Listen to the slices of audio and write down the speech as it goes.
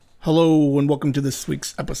Hello and welcome to this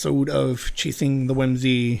week's episode of Chasing the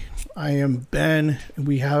Whimsy. I am Ben and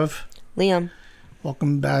we have Liam.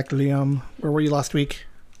 Welcome back, Liam. Where were you last week?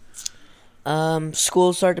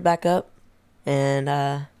 School started back up and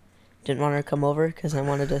didn't want her to come over because I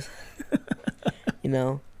wanted to,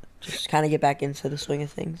 just kind of get back into the swing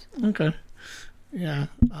of things. Okay. Yeah.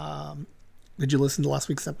 Did you listen to last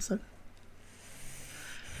week's episode?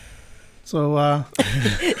 So,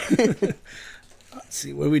 let's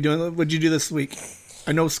see, what are we doing? What'd you do this week?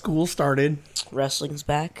 I know school started. Wrestling's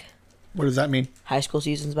back. What does that mean? High school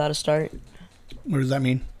season's about to start. What does that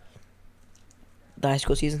mean? The high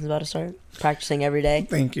school season's about to start. Practicing every day.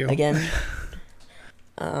 Thank you. Again.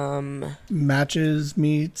 Matches,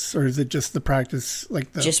 meets, or is it just the practice?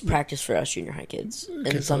 Just practice for us junior high kids. Okay,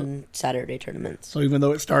 and some Saturday tournaments. So even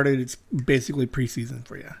though it started, it's basically preseason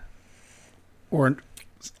for you. Or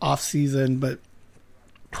off season, but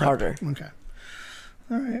prep. Harder. Okay.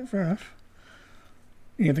 All right, fair enough.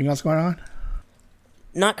 Anything else going on?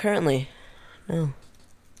 Not currently. No.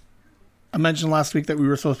 I mentioned last week that we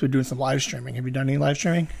were supposed to be doing some live streaming. Have you done any live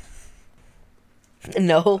streaming?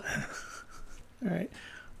 No. All right.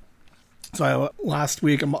 So last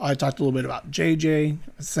week I talked a little bit about JJ.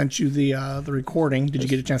 I sent you the recording. Did you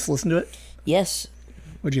get a chance to listen to it? Yes.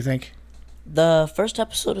 What'd you think? The first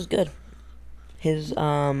episode was good. His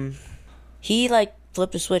he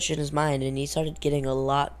flipped a switch in his mind and he started getting a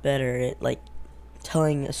lot better at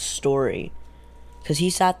telling a story. Because he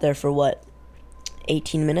sat there for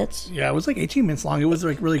 18 minutes? Yeah, it was 18 minutes long. It was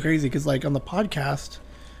really crazy because on the podcast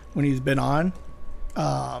when he's been on,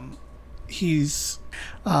 he's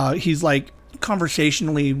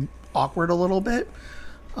conversationally awkward a little bit.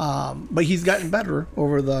 But he's gotten better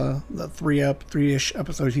over the three-ish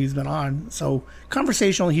episodes he's been on. So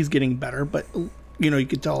conversationally, he's getting better. But you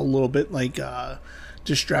could tell a little bit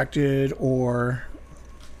distracted, or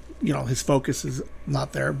his focus is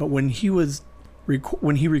not there. But when he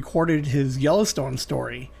recorded his Yellowstone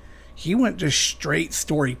story, he went to straight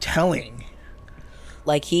storytelling.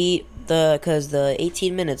 Because the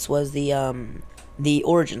 18 minutes was the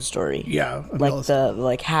origin story. Yeah,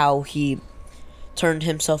 how he turned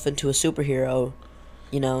himself into a superhero,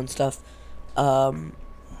 and stuff. And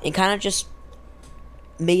kind of just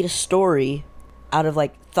made a story out of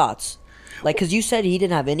thoughts. Because you said he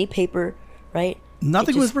didn't have any paper, right?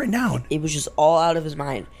 Nothing was written down. It was just all out of his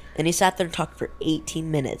mind. And he sat there and talked for 18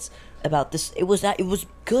 minutes about this. It was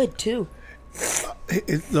good too.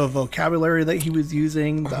 The vocabulary that he was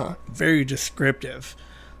using, very descriptive.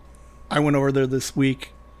 I went over there this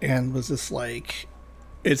week and was just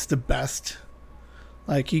it's the best.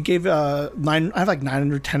 He gave 9. I have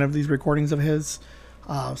 9 or 10 of these recordings of his.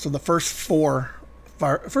 So the first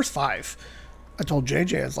 5, I told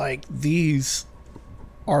JJ, I was these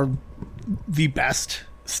are the best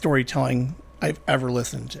storytelling I've ever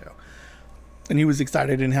listened to, and he was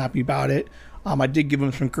excited and happy about it. I did give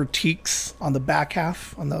him some critiques on the back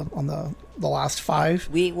half, on the last 5.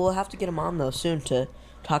 We will have to get him on though soon to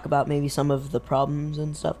talk about maybe some of the problems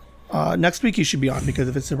and stuff. Next week he should be on because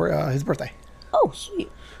if it's his birthday. Oh, sweet.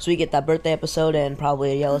 So we get that birthday episode and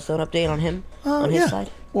probably a Yellowstone update on him, on his side.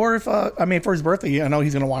 Or if, for his birthday, I know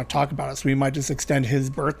he's going to want to talk about it, so we might just extend his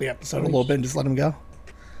birthday episode a little bit and just let him go.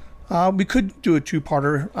 We could do a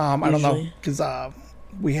 2-parter. I don't know, because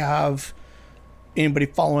we have anybody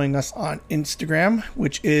following us on Instagram,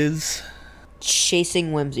 which is...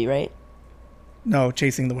 Chasing Whimsy, right? No,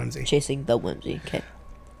 Chasing the Whimsy. Chasing the Whimsy, okay.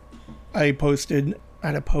 I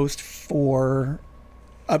had a post for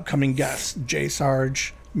upcoming guests, J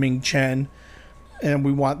Sarge, Ming Chen, and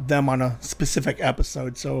we want them on a specific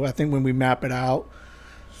episode. So I think when we map it out,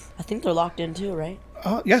 I think they're locked in too, right?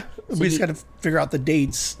 Yeah. So we just got to figure out the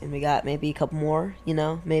dates. And we got maybe a couple more,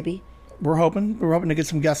 maybe. We're hoping to get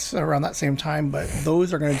some guests around that same time, but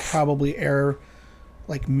those are going to probably air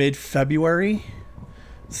mid-February.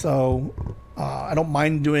 So I don't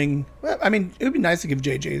mind doing. It would be nice to give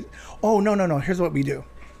JJ. Oh no! Here's what we do: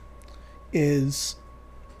 is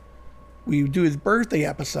we do his birthday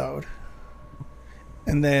episode,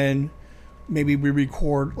 and then maybe we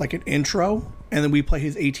record an intro, and then we play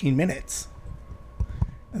his 18 minutes,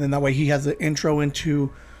 and then that way he has the intro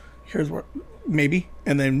into here's what maybe,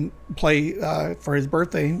 and then play for his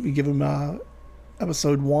birthday. We give him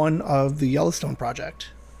episode 1 of the Yellowstone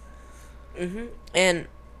project. Mm-hmm. And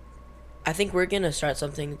I think we're gonna start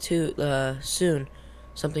something too soon,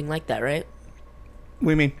 something like that, right? What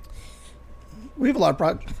do you mean? We have a lot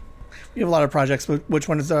of projects, but which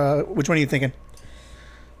one are you thinking?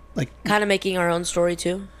 Kind of making our own story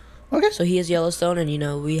too. Okay. So he is Yellowstone,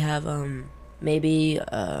 and we have maybe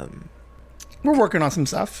We're working on some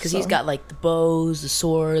stuff. Because he's got like the bows, the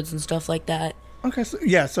swords, and stuff like that. Okay, so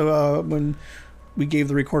yeah, so when we gave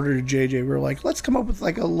the recorder to JJ, we were like, let's come up with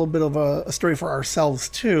like a little bit of a story for ourselves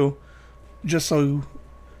too, just so.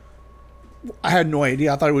 I had no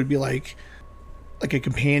idea. I thought it would be like a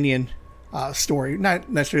companion story, not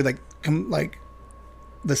necessarily like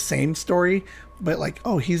the same story, but like,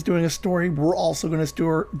 oh, he's doing a story, we're also going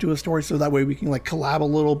to do a story, so that way we can like collab a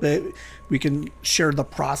little bit. We can share the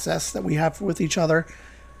process that we have with each other.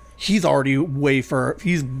 He's already way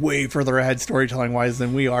further ahead storytelling wise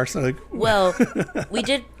than we are. So like, well, we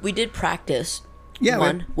did practice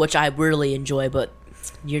which I really enjoy, but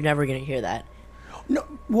you're never going to hear that. No,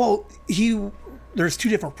 well, there's two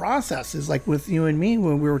different processes. Like with you and me,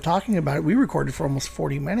 when we were talking about it, we recorded for almost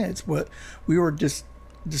 40 minutes, but we were just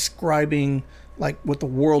describing like what the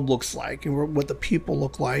world looks like and what the people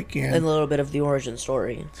look like, and a little bit of the origin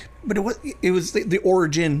story. But it was the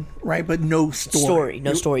origin, right? But no no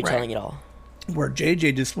storytelling right. at all. Where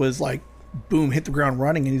JJ just was like, boom, hit the ground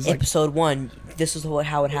running, and he's like, episode 1, this is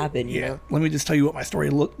how it happened. You know? Let me just tell you what my story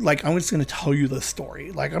looked like. I'm just going to tell you the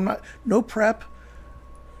story. Like, I'm not, no prep.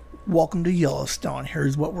 Welcome to Yellowstone.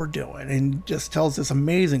 Here's what we're doing, and just tells this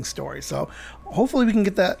amazing story. So hopefully we can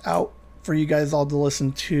get that out for you guys all to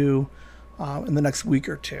listen to in the next week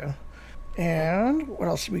or two. And what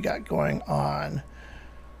else we got going on?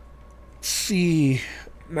 Let's see,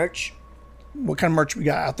 merch. What kind of merch we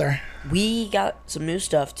got out there? We got some new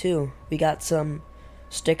stuff too. We got some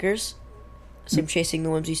stickers, some Chasing the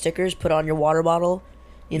Whimsy stickers. Put on your water bottle,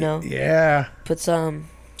 you know. Yeah. Put some,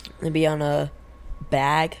 maybe on a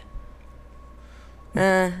bag.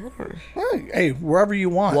 Hey, wherever you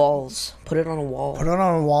want. Walls. Put it on a wall. Put it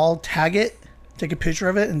on a wall. Tag it. Take a picture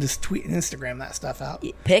of it and just tweet and Instagram that stuff out.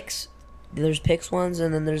 Pics. There's Pics ones,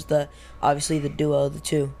 and then there's obviously the duo, the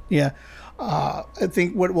two. Yeah. I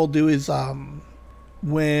think what we'll do is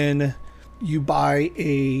when you buy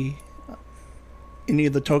any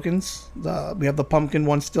of the tokens, we have the pumpkin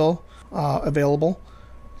one still available.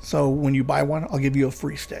 So when you buy one, I'll give you a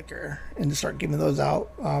free sticker and just start giving those out.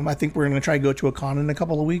 I think we're going to try to go to a con in a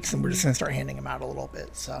couple of weeks, and we're just going to start handing them out a little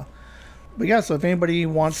bit. So, but yeah, so if anybody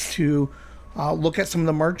wants to look at some of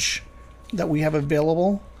the merch that we have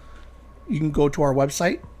available, you can go to our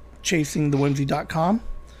website, chasingthewhimsy.com.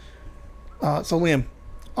 So Liam,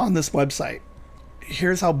 on this website,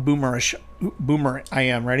 here's how boomer I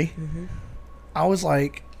am. Ready? Mm-hmm. I was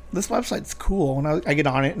like, this website's cool, and I get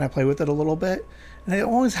on it and I play with it a little bit, and I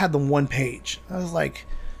always had the one page. I was like,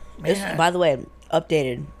 man. This, by the way,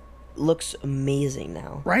 updated, looks amazing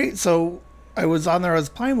now. Right? So I was on there, I was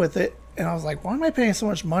playing with it, and I was like, why am I paying so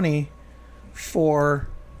much money for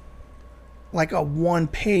like a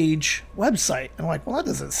one-page website? And I'm like, well, that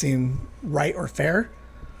doesn't seem right or fair.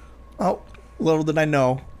 Oh, little did I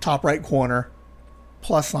know, top right corner,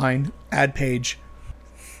 plus sign, add page.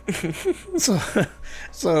 so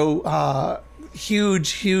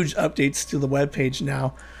huge updates to the web page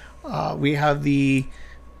now. We have the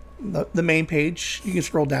main page. You can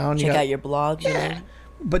scroll down. Check out your blogs. Yeah.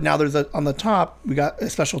 But now there's on the top, we got a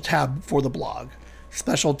special tab for the blog,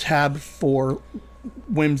 special tab for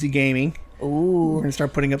Whimsy Gaming. Ooh. We're gonna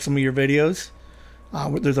start putting up some of your videos.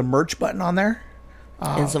 There's a merch button on there.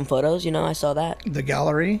 And some photos, I saw that. The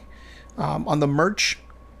gallery. On the merch,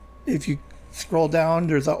 if you scroll down,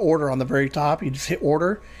 there's an order on the very top. You just hit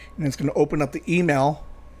order, and it's going to open up the email.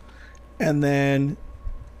 And then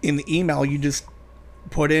in the email, you just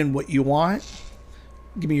put in what you want.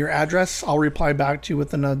 Give me your address. I'll reply back to you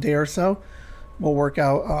within a day or so. We'll work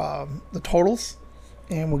out the totals,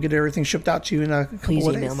 and we'll get everything shipped out to you in a couple of days.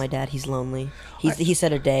 Please email my dad. He's lonely. He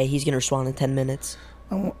said a day. He's going to respond in 10 minutes.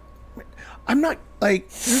 I'm not like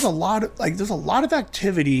there's a lot of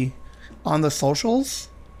activity on the socials,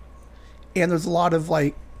 and there's a lot of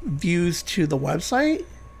like views to the website,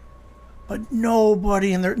 but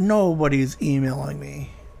nobody's emailing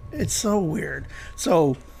me. It's so weird.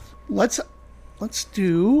 So let's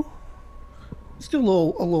do a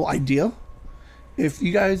little idea. If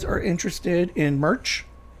you guys are interested in merch,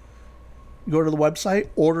 go to the website,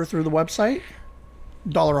 order through the website,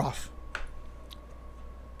 $1 off.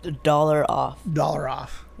 $1 off. $1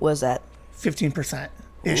 off. What is that? 15%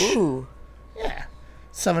 ish. Ooh. Yeah.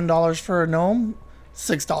 $7 for a gnome,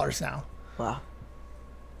 $6 now. Wow.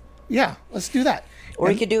 Yeah, let's do that.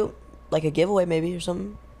 Or you could do like a giveaway maybe or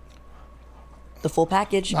something. The full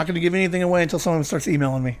package. Not going to give anything away until someone starts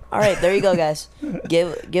emailing me. All right, there you go, guys.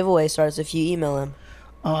 Giveaway starts if you email him.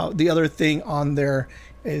 The other thing on there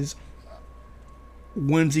is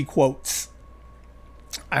whimsy quotes.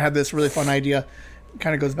 I had this really fun idea. It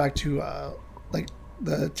kind of goes back to like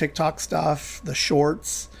the TikTok stuff, the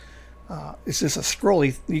shorts. It's just a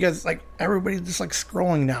scrolly. You guys like everybody's just like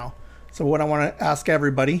scrolling now. So what I want to ask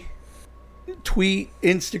everybody: tweet,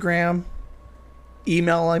 Instagram,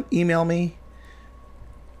 email me.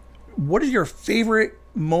 What is your favorite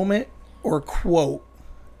moment or quote?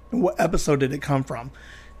 And what episode did it come from?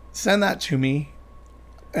 Send that to me,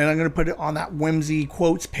 and I'm going to put it on that Whimsy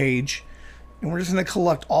quotes page. And we're just going to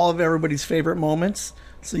collect all of everybody's favorite moments,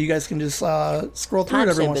 so you guys can just scroll through it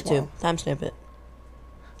every once in a while. Timestamp it.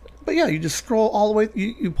 But yeah, you just scroll all the way.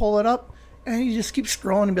 You pull it up, and you just keep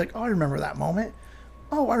scrolling and be like, "Oh, I remember that moment.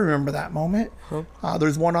 Oh, I remember that moment." Huh?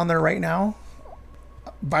 There's one on there right now.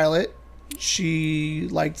 Violet, she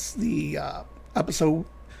likes the episode,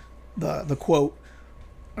 the quote.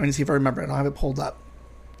 I'm gonna see if I remember it. I don't have it pulled up.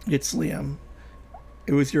 It's Liam.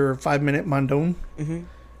 It was your 5-minute Mondone. Mm-hmm.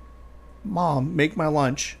 Mom, make my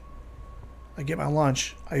lunch. I get my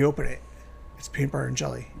lunch. I open it. It's peanut butter and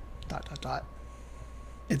jelly. ...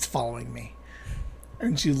 It's following me,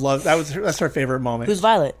 and she loved that's her favorite moment. Who's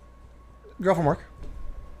Violet? Girl from work.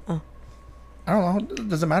 Oh, I don't know.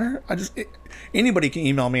 Does it matter? Anybody can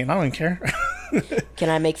email me, and I don't care. can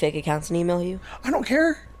I make fake accounts and email you? I don't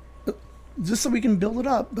care. Just so we can build it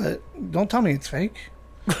up, but don't tell me it's fake.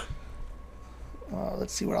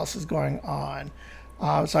 Let's see what else is going on.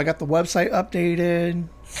 So I got the website updated.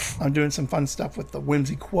 I'm doing some fun stuff with the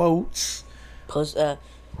Whimsy quotes.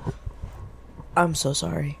 I'm so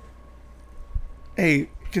sorry. Hey,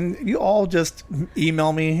 can you all just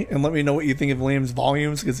email me and let me know what you think of Liam's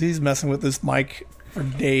volumes? Because he's messing with this mic for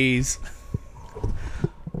days.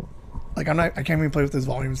 Like I can't even play with his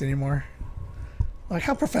volumes anymore. Like,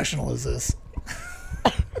 how professional is this?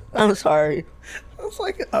 I'm sorry. It's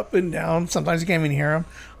like up and down. Sometimes you can't even hear him.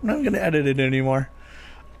 I'm not going to edit it anymore.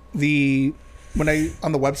 On the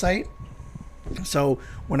website. So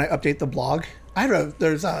when I update the blog,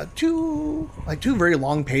 there's two very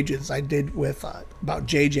long pages I did with about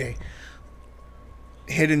JJ,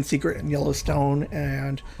 Hidden Secret in Yellowstone,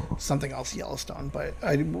 and something else Yellowstone. But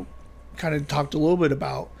I kind of talked a little bit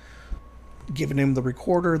about giving him the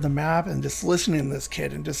recorder, the map, and just listening to this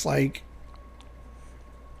kid, and just like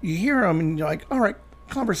you hear him and you're like, all right,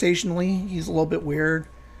 conversationally he's a little bit weird,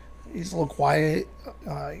 he's a little quiet,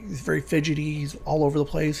 he's very fidgety, he's all over the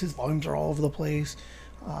place, his volumes are all over the place,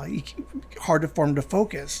 hard for him to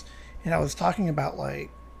focus. And I was talking about, like,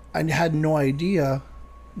 I had no idea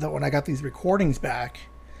that when I got these recordings back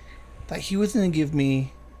that he was going to give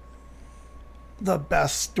me the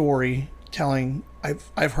best storytelling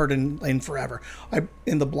I've heard in forever.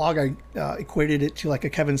 In the blog I equated it to like a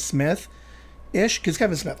Kevin Smith ish, because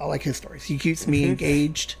Kevin Smith, I like his stories. He keeps me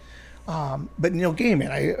engaged. But Neil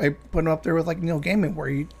Gaiman, I put him up there with like Neil Gaiman, where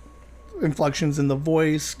he inflections in the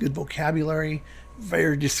voice, good vocabulary,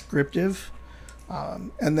 very descriptive.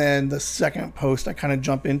 And then the second post, I kind of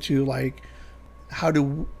jump into like, how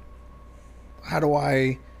do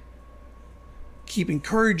I keep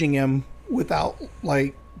encouraging him without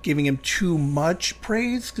like giving him too much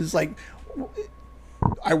praise? Because like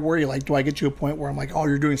I worry, like, do I get to a point where I'm like, oh,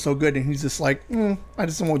 you're doing so good, and he's just like, I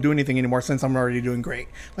just don't want to do anything anymore since I'm already doing great.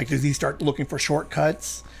 Like, does he start looking for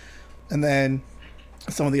shortcuts? And then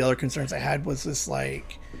some of the other concerns I had was just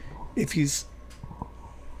like, if he's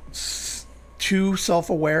too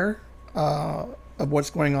self-aware of what's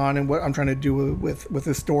going on and what I'm trying to do with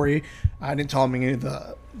this story. I didn't tell him any of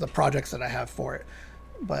the projects that I have for it,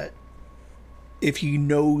 but if he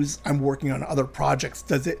knows I'm working on other projects,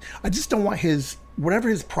 I just don't want whatever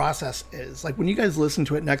his process is. Like, when you guys listen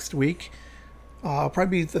to it next week,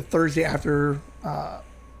 probably the Thursday after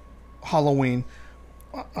Halloween,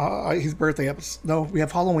 his birthday episode. No, we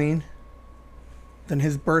have Halloween, then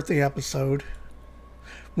his birthday episode.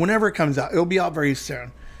 Whenever it comes out, it'll be out very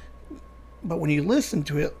soon. But when you listen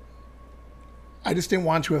to it, I just didn't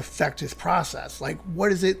want to affect his process. Like,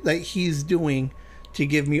 what is it that he's doing to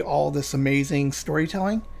give me all this amazing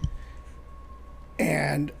storytelling?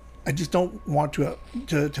 And I just don't want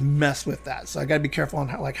to mess with that. So I got to be careful on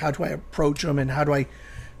how do I approach him, and how do I,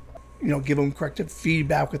 give him corrective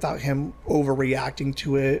feedback without him overreacting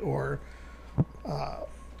to it, or, I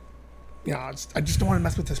just don't want to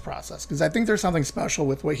mess with his process, because I think there's something special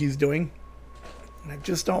with what he's doing, and I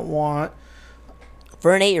just don't want.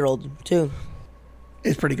 For an 8-year-old too.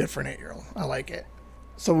 It's pretty good for an 8-year-old. I like it.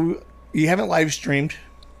 So you haven't live streamed.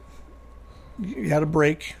 You had a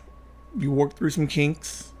break. You worked through some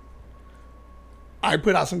kinks. I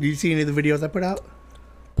put out some. Did you see any of the videos I put out?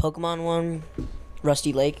 Pokemon one,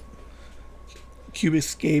 Rusty Lake, Cube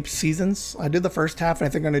Escape Seasons. I did the first half, and I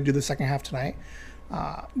think I'm going to do the second half tonight.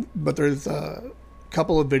 But there's a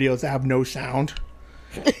couple of videos that have no sound.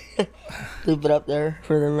 Leave it up there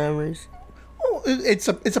for the memories. Oh, Well, it's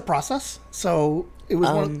a process. So it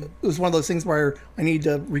was it was one of those things where I need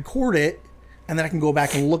to record it, and then I can go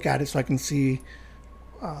back and look at it so I can see,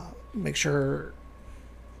 make sure,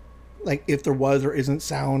 like if there was or isn't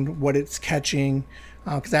sound, what it's catching,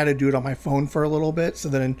 because I had to do it on my phone for a little bit. So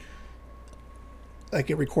then, like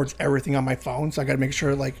it records everything on my phone. So I got to make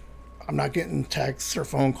sure like I'm not getting texts or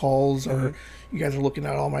phone calls, or you guys are looking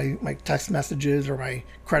at all my text messages or my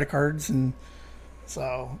credit cards, and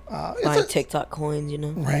so buying TikTok coins,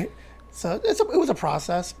 right. So it was a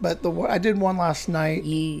process, but I did one last night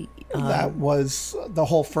that was the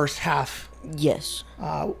whole first half. Yes.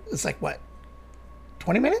 It's like what,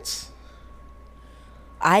 20 minutes?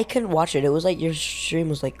 I couldn't watch it. It was like your stream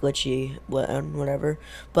was like glitchy, whatever.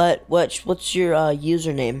 But what's your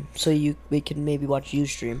username so we can maybe watch you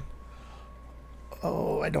stream?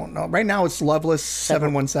 Oh, I don't know. Right now it's Loveless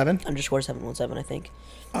 717 underscore 717, I think.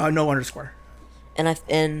 No underscore. And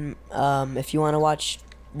if you want to watch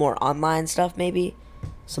more online stuff, maybe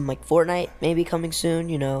some like Fortnite maybe coming soon.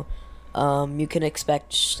 You can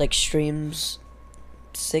expect like streams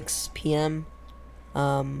 6 p.m.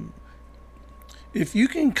 If you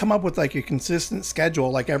can come up with like a consistent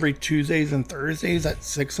schedule, like every Tuesdays and Thursdays at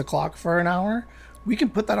 6 o'clock for an hour, we can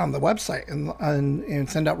put that on the website and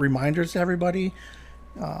send out reminders to everybody.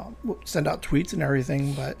 We'll send out tweets and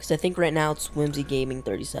everything. But because I think right now it's Whimsy Gaming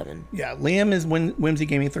 37. Yeah, Liam is Whimsy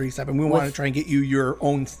Gaming 37. We want to try and get you your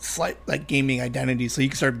own slight like gaming identity, so you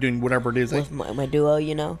can start doing whatever it is. With my duo,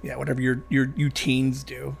 Yeah, whatever you teens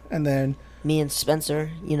do, and then me and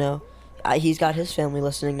Spencer. He's got his family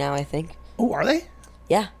listening now, I think. Oh, are they?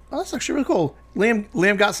 Yeah. Oh, that's actually really cool.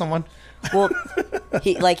 Liam got someone. Well,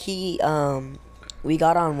 we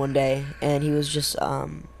got on one day and he was just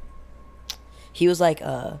he was like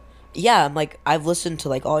yeah, I'm like, I've listened to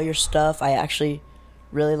like all your stuff. I actually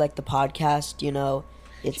really like the podcast.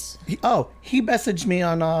 It's he messaged me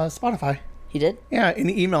on Spotify. He did? Yeah, and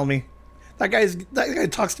he emailed me. That guy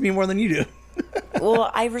talks to me more than you do. Well,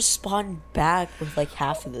 I respond back with like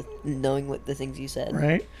half of knowing what the things you said.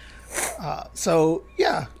 Right. So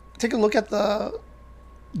yeah, take a look at the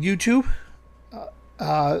YouTube,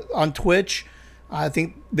 on Twitch. I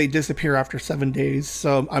think they disappear after 7 days,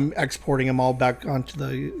 so I'm exporting them all back onto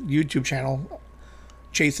the YouTube channel,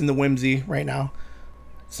 Chasing the Whimsy right now.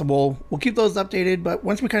 So we'll keep those updated, but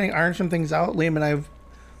once we kind of iron some things out, Liam and I have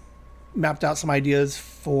mapped out some ideas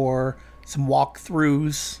for some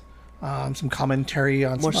walkthroughs, some commentary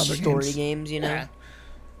on more some other story games, Yeah.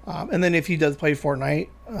 And then if he does play Fortnite,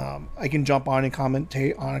 I can jump on and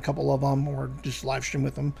commentate on a couple of them or just live stream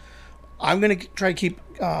with them. I'm going to try to keep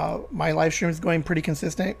my live streams going pretty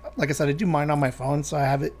consistent. Like I said, I do mine on my phone, so I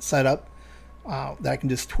have it set up that I can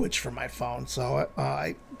just Twitch from my phone. So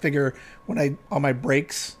I figure on my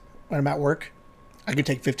breaks, when I'm at work, I can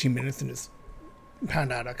take 15 minutes and just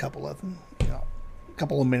pound out a couple of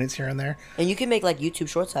minutes here and there. And you can make like YouTube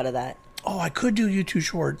shorts out of that. Oh, I could do YouTube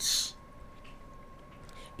shorts.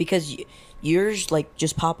 Because yours like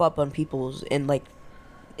just pop up on people's, and like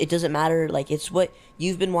it doesn't matter, like it's what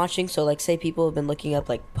you've been watching. So like say people have been looking up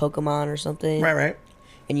like Pokemon or something, right,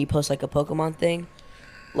 and you post like a Pokemon thing,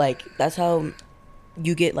 like that's how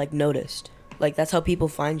you get like noticed. Like that's how people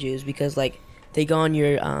find you, is because like they go on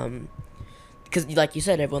your because like you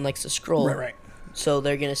said, everyone likes to scroll, right. So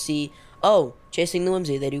they're gonna see, Chasing the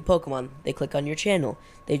Whimsy, they do Pokemon, they click on your channel,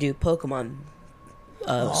 they do Pokemon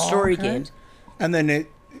story games, and then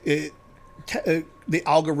the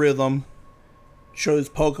algorithm shows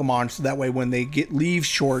Pokemon, so that way when they leave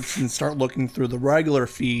shorts and start looking through the regular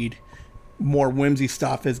feed, more Whimsy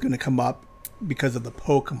stuff is going to come up because of the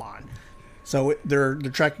Pokemon. So they're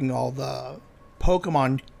tracking all the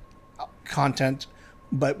Pokemon content,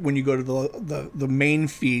 but when you go to the main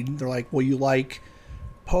feed, they're like, well, you like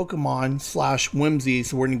Pokemon/Whimsy,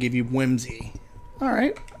 so we're going to give you Whimsy. All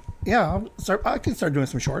right. Yeah, I can start doing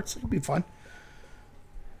some shorts. It'll be fun.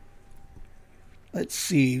 Let's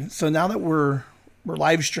see. So now that we're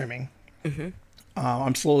live streaming,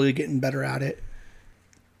 I'm slowly getting better at it.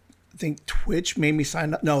 I think Twitch made me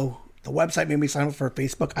sign up. No, the website made me sign up for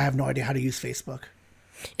Facebook. I have no idea how to use Facebook.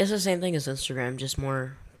 It's the same thing as Instagram, just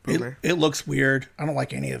more boomer. It looks weird. I don't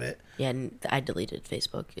like any of it. Yeah, and I deleted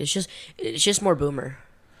Facebook. It's just more boomer.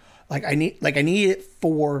 I need it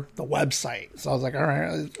for the website. So I was like, all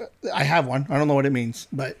right, I have one. I don't know what it means,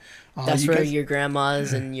 but that's where your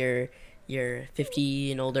grandmas and your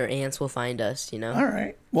 50 and older aunts will find us, All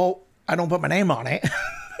right. Well, I don't put my name on it.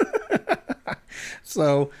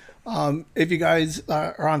 So, if you guys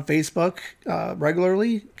are on Facebook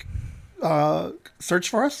regularly, search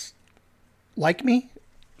for us, like me,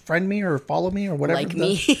 friend me, or follow me, or whatever. Like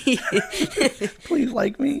me. Please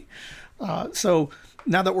like me. So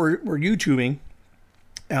now that we're YouTubing,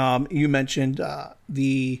 you mentioned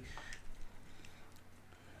the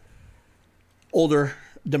older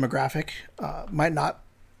demographic might not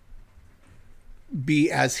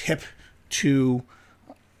be as hip to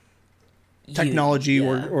technology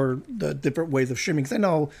or the different ways of streaming. Because I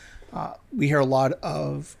know we hear a lot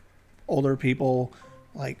of older people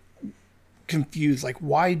like confused, like,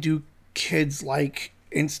 why do kids like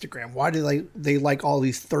Instagram? Why do they like all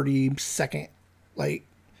these 30-second like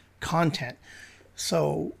content?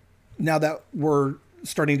 So now that we're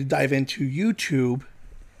starting to dive into YouTube,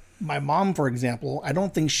 my mom, for example, I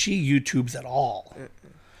don't think she YouTubes at all.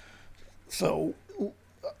 So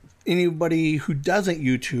anybody who doesn't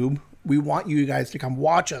YouTube, we want you guys to come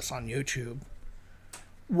watch us on YouTube.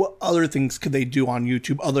 What other things could they do on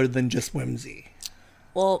YouTube other than just whimsy?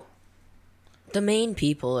 Well, the main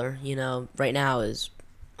people are, right now is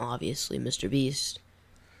obviously Mr. Beast.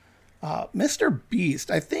 Mr. Beast,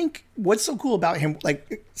 I think what's so cool about him,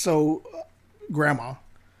 Grandma,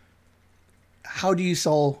 how do you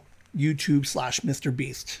sell YouTube / Mr.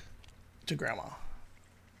 Beast to Grandma?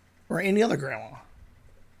 Or any other grandma?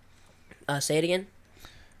 Say it again?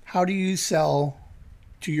 How do you sell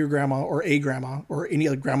to your grandma or a grandma or any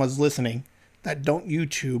other grandmas listening that don't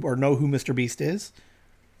YouTube or know who Mr. Beast is?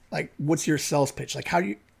 Like, what's your sales pitch? Like, how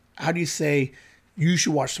do you say you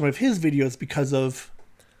should watch some of his videos because of...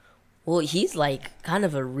 Well, he's like kind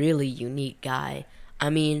of a really unique guy. I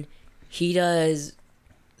mean, he does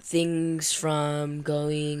things from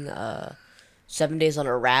going 7 days on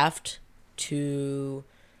a raft to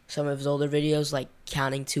some of his older videos, like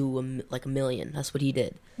counting to a million. That's what he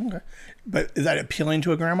did. Okay. But is that appealing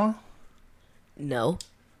to a grandma? No.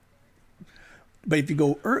 But if you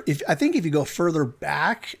go further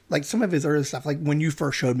back, like some of his early stuff, like when you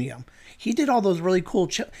first showed me him, he did all those really cool.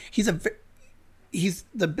 He's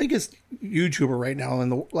the biggest YouTuber right now,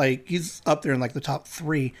 and he's up there in like the top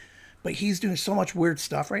 3. But he's doing so much weird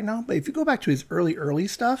stuff right now. But if you go back to his early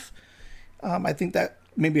stuff, I think that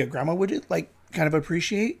maybe a grandma would like kind of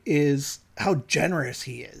appreciate is how generous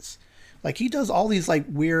he is. Like he does all these like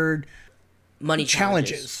weird money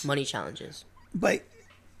challenges. Money challenges. But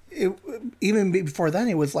even before then,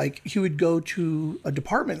 it was like he would go to a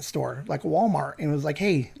department store, like a Walmart, and it was like,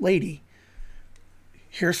 hey, lady,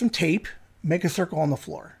 here's some tape, make a circle on the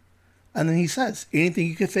floor. And then he says, anything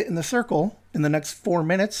you could fit in the circle in the next 4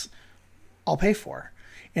 minutes, I'll pay for.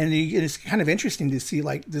 And it's kind of interesting to see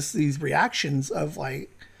like these reactions of like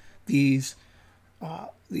these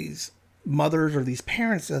mothers or these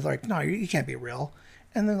parents that are like, no, you can't be real.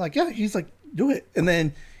 And then like, yeah, he's like, do it. And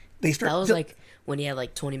then they start. That was like when he had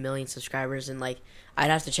like 20 million subscribers, and like I'd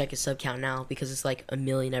have to check his sub count now because it's like 1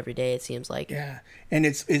 million every day. It seems like. Yeah, and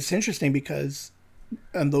it's interesting because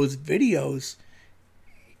on those videos,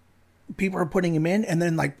 people are putting him in, and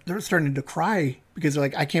then like they're starting to cry because they're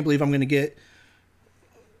like, I can't believe I'm going to get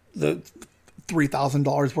the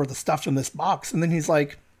 $3,000 worth of stuff in this box. And then he's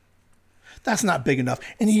like, that's not big enough,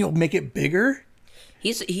 and he'll make it bigger.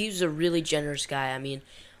 He's a really generous guy. I mean,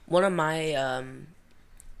 one of my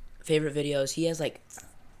favorite videos, he has like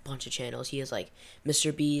a bunch of channels. He has like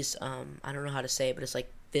Mr. Beast, I don't know how to say it, but it's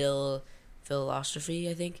like philosophy,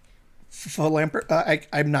 I think.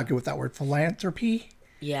 I'm not good with that word. Philanthropy?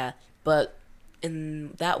 Yeah, but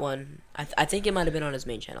in that one, I think it might have been on his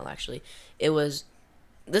main channel, actually.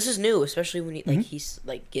 This is new, especially when he's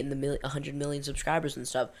like getting 100 million subscribers and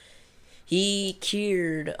stuff. He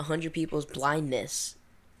cured 100 people's blindness,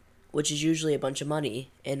 which is usually a bunch of money,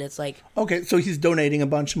 and it's like... Okay, so he's donating a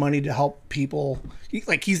bunch of money to help people.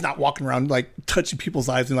 He's not walking around, like, touching people's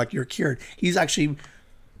eyes and, like, you're cured. He's actually...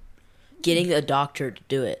 getting a doctor to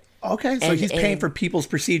do it. Okay, so he's paying for people's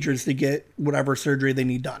procedures to get whatever surgery they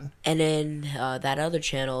need done. And then that other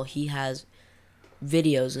channel, he has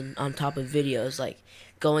videos and on top of videos, like,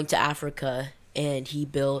 going to Africa, and he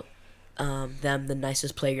built... them the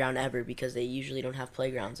nicest playground ever because they usually don't have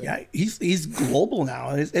playgrounds. Yeah, he's global now.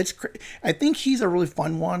 I think he's a really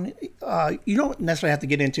fun one. You don't necessarily have to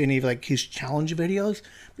get into any of like his challenge videos,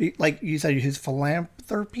 like you said, his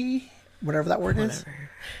philanthropy, whatever that word is.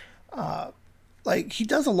 Like he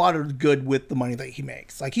does a lot of good with the money that he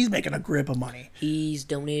makes. Like he's making a grip of money. He's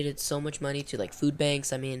donated so much money to like food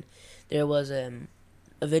banks. I mean, there was a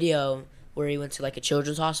video where he went to like a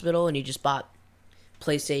children's hospital and he just bought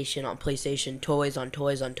PlayStation on PlayStation, toys on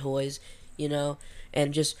toys on toys,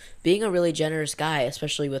 and just being a really generous guy,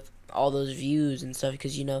 especially with all those views and stuff,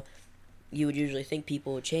 because, you would usually think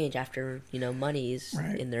people would change after, money's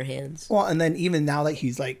right in their hands. Well, and then even now that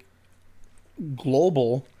he's, like,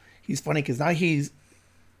 global, he's funny because now he's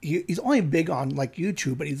he's only big on like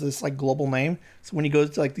YouTube, but he's this like global name. So when he goes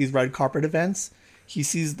to like these red carpet events, he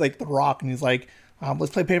sees like The Rock, and he's like,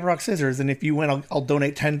 let's play paper, rock, scissors. And if you win, I'll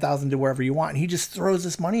donate 10,000 to wherever you want. And he just throws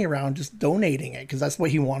this money around, just donating it because that's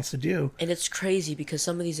what he wants to do. And it's crazy because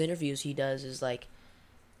some of these interviews he does is like,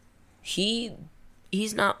 he's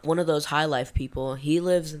not one of those high life people. He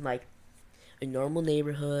lives in like a normal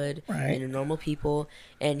neighborhood and a normal people.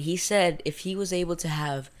 And he said if he was able to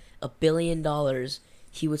have $1 billion,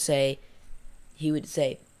 he would say,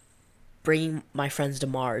 bringing my friends to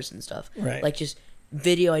Mars and stuff. Right. Like just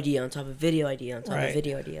video idea on top of video idea on top Right. of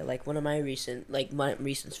video idea. Like my recent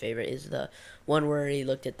favorite is the one where he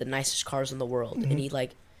looked at the nicest cars in the world and he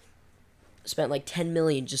like spent like 10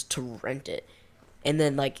 million just to rent it. And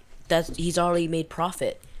then like he's already made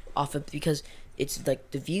profit off of, because it's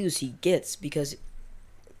like the views he gets, because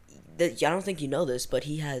I don't think you know this, but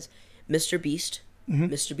he has Mr. Beast,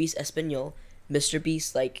 Mr. Beast Espanol, Mr.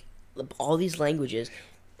 Beast, like all these languages,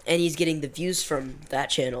 and he's getting the views from that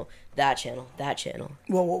channel.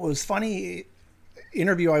 Well, what was funny,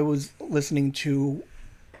 interview I was listening to,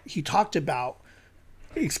 he talked about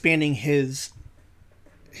expanding his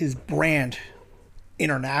brand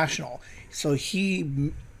international. So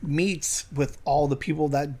he meets with all the people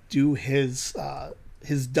that do his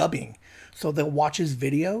dubbing. So they'll watch his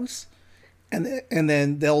videos, and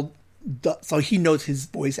then so he knows his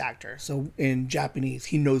voice actor. So in Japanese,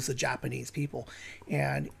 he knows the Japanese people,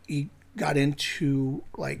 and he got into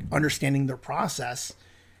like understanding their process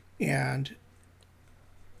and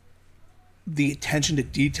the attention to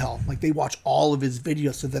detail. Like they watch all of his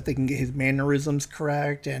videos so that they can get his mannerisms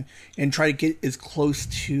correct and try to get as close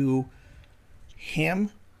to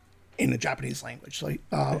him in the Japanese language. So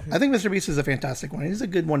I think Mr. Beast is a fantastic one. He's a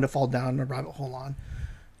good one to fall down a rabbit hole on.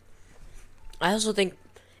 I also think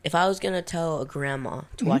if I was going to tell a grandma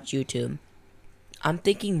to watch YouTube, I'm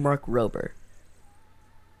thinking Mark Rober.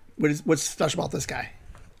 What's special about this guy?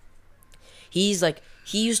 He's like,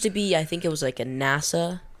 he used to be, I think it was like a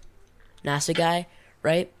NASA guy,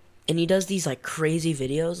 right? And he does these like crazy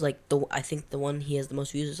videos. Like I think the one he has the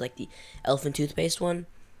most views is like the elephant toothpaste one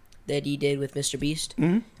that he did with Mr. Beast.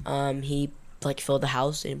 He like filled the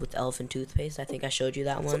house with elephant toothpaste. I think I showed you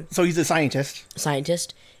that one. So he's a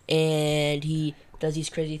scientist. And he does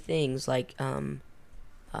these crazy things like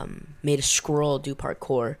made a squirrel do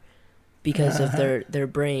parkour because of their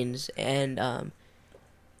brains, and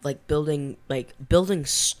like building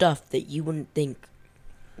stuff that you wouldn't think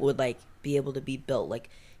would like be able to be built.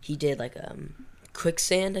 Like he did like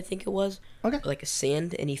quicksand, I think it was. Okay. Like a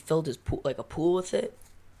sand, and he filled his pool, like a pool, with it.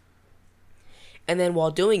 And then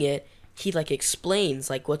while doing it, he like explains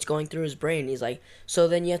like what's going through his brain. He's like, so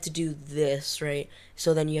then you have to do this, right?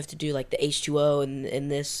 So then you have to do like the H2O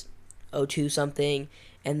and this O2 something,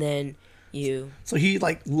 and then you. So he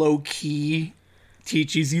like low key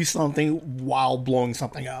teaches you something while blowing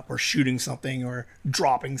something up or shooting something or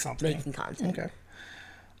dropping something. Making content. Okay.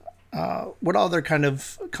 What other kind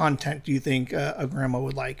of content do you think a grandma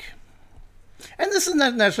would like? And this is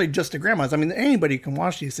not necessarily just a grandma's. I mean, anybody can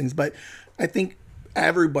watch these things, but I think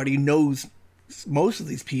everybody knows most of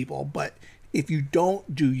these people. But if you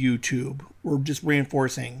don't do YouTube, we're just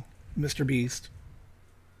reinforcing Mr. Beast.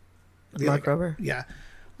 Mark Rober? Yeah.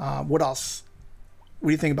 What else? What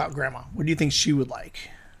do you think about grandma? What do you think she would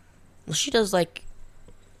like? Well, she does like,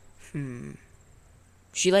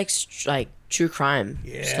 she likes like true crime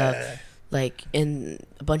stuff. Like, and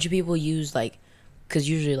a bunch of people use like, because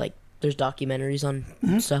usually like there's documentaries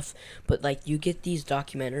on stuff, but like you get these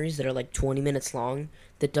documentaries that are like 20 minutes long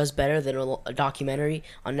that does better than a documentary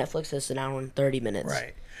on Netflix that's an hour and 30 minutes.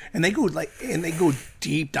 Right. And they go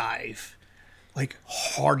deep dive. Like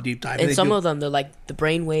hard deep dive. And some of them, they're like the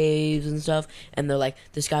brain waves and stuff, and they're like,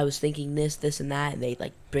 this guy was thinking this, and that, and they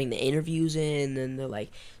like bring the interviews in, and they're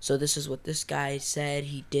like, so this is what this guy said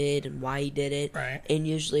he did and why he did it. Right. And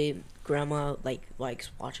usually grandma likes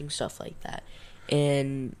watching stuff like that.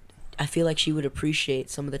 And I feel like she would appreciate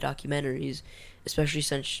some of the documentaries, especially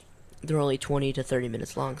since they're only 20 to 30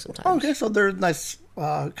 minutes long sometimes. Okay, so they're nice,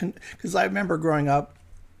 because I remember growing up,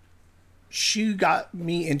 she got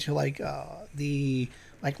me into like the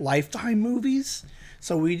like Lifetime movies.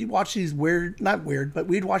 So we'd watch these not weird, but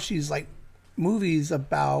we'd watch these like movies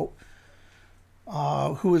about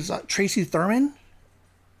who was Tracy Thurman.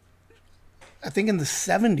 I think in the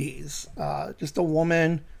 70s, just a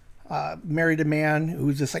woman married a man who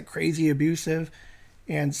was just like crazy abusive,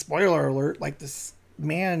 and spoiler alert, like this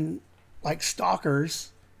man like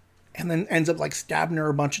stalkers, and then ends up like stabbing her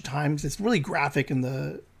a bunch of times. It's really graphic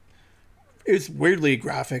it's weirdly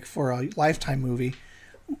graphic for a Lifetime movie,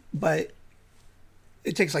 but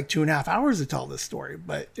it takes like 2.5 hours to tell this story.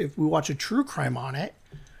 But if we watch a true crime on it,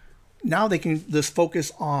 now they can just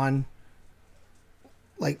focus on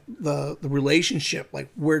like the relationship, like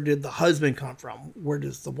where did the husband come from? Where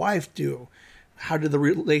does the wife do? How did the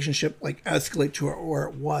relationship like escalate to where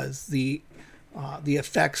it was? The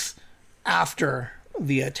effects after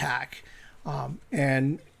the attack,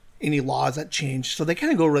 and any laws that changed. So they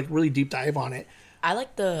kind of go like really deep dive on it. I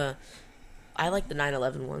like the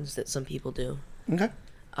 9/11 ones that some people do. Okay.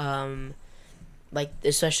 Like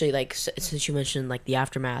especially like since you mentioned like the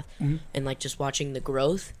aftermath and like just watching the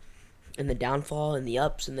growth and the downfall and the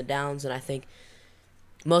ups and the downs, and I think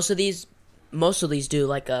most of these do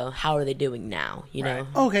like a how are they doing now, you know?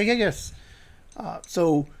 Okay, yeah, yes.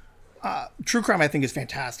 So true crime I think is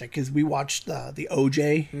fantastic because we watched the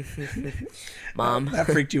OJ. Mom. That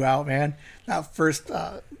freaked you out, man. That first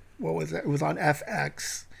what was it? It was on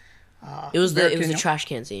FX. It was the trash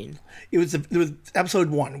can scene. It was episode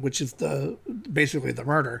 1, which is basically the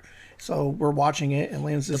murder. So we're watching it, and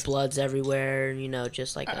Landon's just... The blood's everywhere, you know,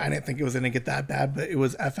 just like... I didn't think it was going to get that bad, but it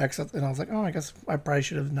was FX, and I was like, oh, I guess I probably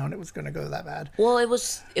should have known it was going to go that bad. Well, it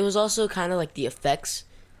was also kind of like the effects,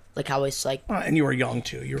 like how it's like... and you were young,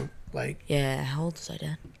 too. You were like... Yeah, how old was I,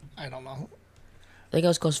 Dad? I don't know. I think I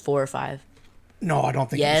was close to 4 or 5. No, I don't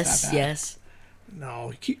think it was that bad. Yes.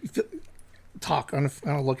 No, talk. I'm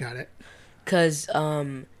going to look at it. Because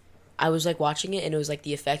I was like watching it, and it was like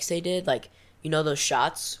the effects they did, like... You know those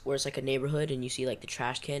shots where it's like a neighborhood and you see like the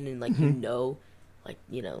trash can and like you know, like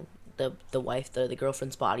you know the wife, the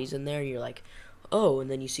girlfriend's body's in there, and you're like, oh,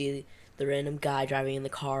 and then you see the random guy driving in the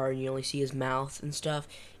car and you only see his mouth and stuff,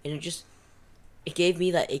 and it gives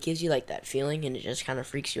you like that feeling, and it just kind of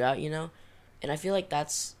freaks you out, you know. And I feel like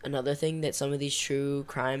that's another thing that some of these true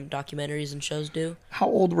crime documentaries and shows do. How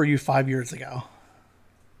old were you 5 years ago?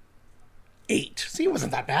 8. See, it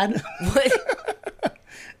wasn't that bad. What?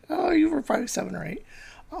 Oh, you were probably 7 or 8.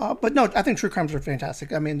 But no, I think true crimes are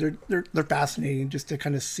fantastic. I mean, they're fascinating just to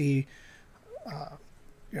kind of see,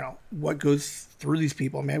 you know, what goes through these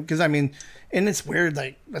people, man. Because I mean, and it's weird,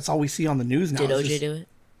 like that's all we see on the news now. Did OJ do it?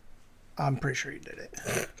 I'm pretty sure he did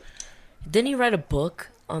it. Didn't he write a book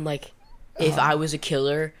on like if I was a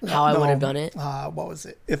killer, how I would have done it? What was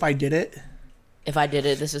it? If I did it. If I did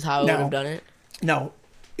it, this is how I would have done it. No,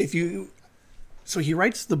 so he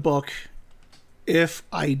writes the book. If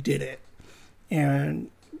I did it, and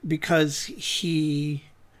because he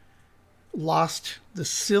lost the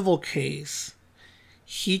civil case,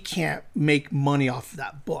 he can't make money off of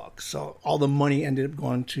that book. So all the money ended up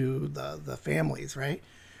going to the families, right?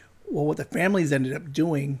 Well, what the families ended up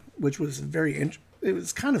doing, which was it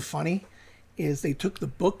was kind of funny, is they took the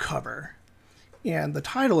book cover, and the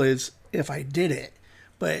title is "If I Did It,"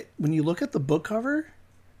 but when you look at the book cover,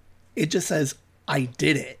 it just says "I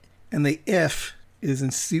did it." And the "if" is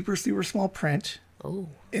in super, super small print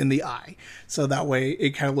in the I. So that way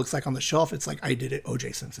it kind of looks like on the shelf, it's like, I did it,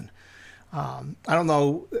 O.J. Simpson. I don't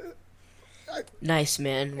know. Nice,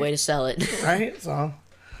 man. Way to sell it. Right? So,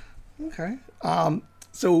 okay.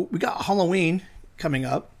 So we got Halloween coming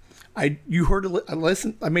up. I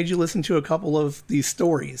made you listen to a couple of these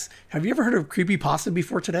stories. Have you ever heard of creepypasta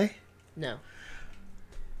before today? No.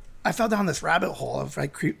 I fell down this rabbit hole of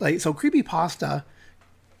creepypasta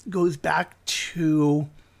goes back to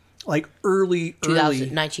like early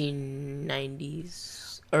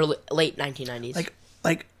 1990s or late 1990s,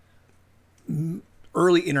 like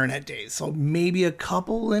early internet days. So maybe a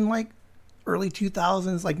couple in like early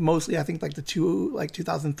 2000s, like mostly I think like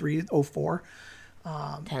 2003, 04.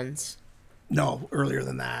 Tens. No, earlier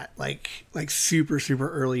than that. Like super,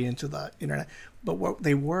 super early into the internet. But what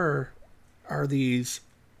they are these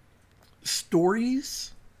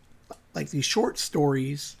stories, like these short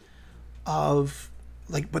stories of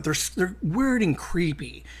like, but they're weird and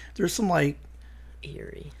creepy. There's some like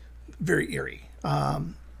eerie, very eerie.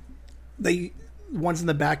 They ones in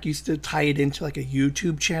the back used to tie it into like a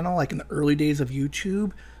YouTube channel, like in the early days of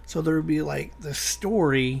YouTube. So there would be like the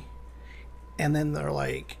story, and then they're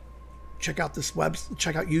like, check out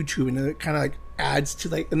YouTube, and it kind of like adds to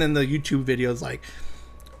like, and then the YouTube videos like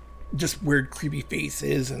just weird creepy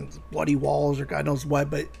faces and bloody walls or God knows what,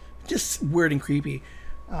 but just weird and creepy.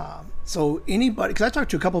 So anybody, because I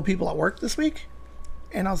talked to a couple of people at work this week,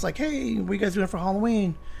 and I was like, hey, what are you guys doing for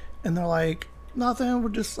Halloween? And they're like, nothing, we're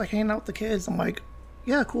just like hanging out with the kids. I'm like,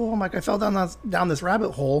 yeah, cool. I'm like, I fell down this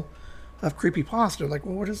rabbit hole of creepypasta. Like,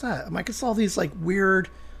 well, what is that? I'm like, it's all these like weird,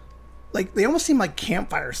 like they almost seem like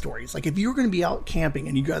campfire stories. Like if you were going to be out camping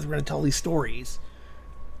and you guys were going to tell these stories,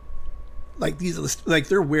 like these are like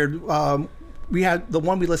they're weird. We had the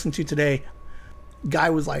one we listened to today.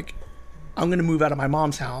 Guy was like, I'm going to move out of my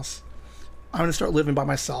mom's house, I'm going to start living by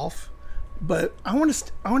myself, but I want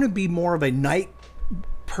to be more of a night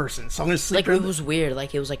person. So I'm going to sleep. Like, it was weird.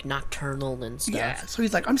 Like, it was like nocturnal and stuff. Yeah. So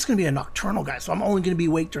he's like, I'm just going to be a nocturnal guy. So I'm only going to be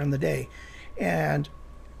awake during the day. And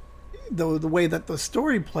the way that the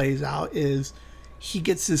story plays out is he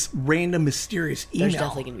gets this random mysterious email. There's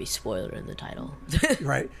definitely going to be spoiler in the title.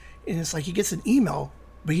 Right. And it's like he gets an email,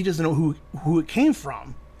 but he doesn't know who it came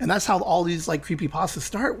from. And that's how all these like creepypastas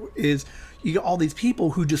start, is you get all these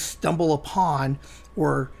people who just stumble upon,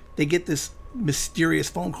 or they get this mysterious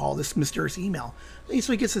phone call, this mysterious email.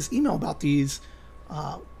 So he gets this email about these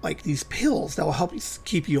like these pills that will help you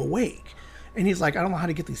keep you awake. And he's like, I don't know how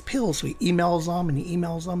to get these pills. So he emails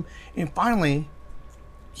them. And finally,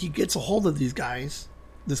 he gets a hold of these guys,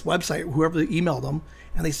 this website, whoever emailed him,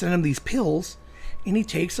 and they send him these pills. And he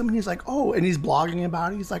takes them, and he's like, oh, and he's blogging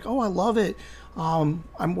about it. He's like, oh, I love it. I'm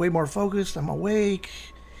way more focused. I'm awake.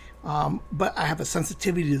 But I have a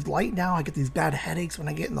sensitivity to light now. I get these bad headaches when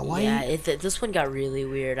I get in the light. Yeah, this one got really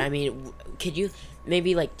weird. I mean, could you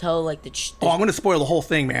maybe like tell like the oh, I'm gonna spoil the whole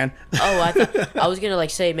thing, man. Oh, I was gonna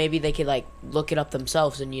like say maybe they could like look it up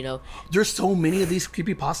themselves, and there's so many of these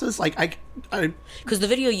creepypastas. Like I because the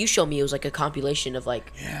video you showed me, it was like a compilation of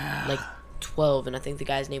like 12, and I think the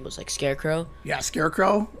guy's name was like Scarecrow. Yeah,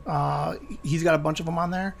 Scarecrow. He's got a bunch of them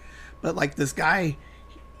on there, but like this guy,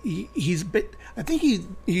 he's been. I think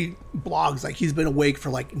he blogs like he's been awake for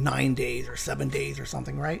like 9 days or 7 days or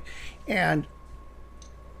something, right? And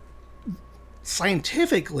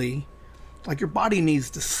scientifically, like your body needs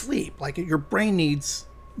to sleep, like your brain needs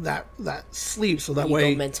that sleep, so that way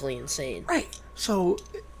you go mentally insane, right? So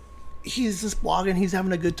he's just blogging, he's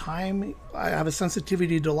having a good time. I have a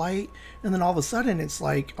sensitivity to light, and then all of a sudden it's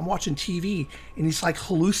like I'm watching TV, and he's like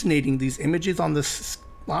hallucinating these images on this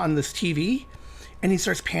TV, and he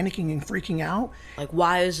starts panicking and freaking out. Like,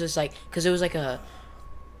 why is this like? Because it was like I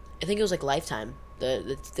think it was like Lifetime,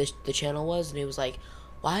 the channel was, and it was like,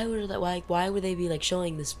 why would they be like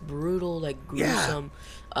showing this brutal, like gruesome,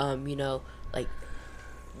 like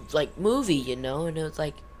movie, and it was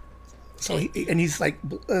like. So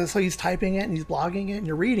he's typing it and he's blogging it and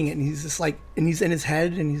you're reading it, and he's just like, and he's in his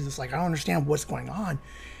head and he's just like, I don't understand what's going on.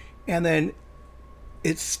 And then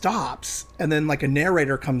it stops, and then like a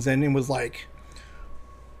narrator comes in and was like,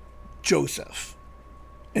 Joseph.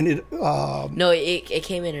 And it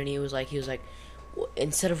came in, and he was like,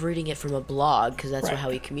 instead of reading it from a blog, because that's right.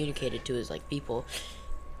 how he communicated to his like people.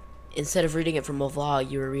 Instead of reading it from a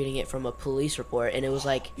vlog, you were reading it from a police report, and it was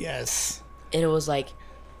like yes, and it was like.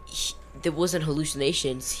 There wasn't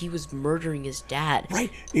hallucinations. He was murdering his dad.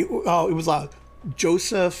 Right. It was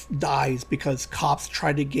Joseph dies because cops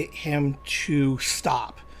tried to get him to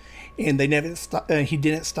stop, and they never. He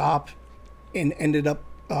didn't stop, and ended up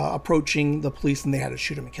approaching the police, and they had to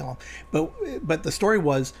shoot him and kill him. But the story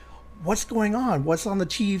was, what's going on? What's on the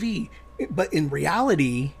TV? But in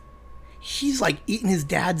reality, he's like eating his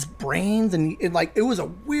dad's brains, and like it was a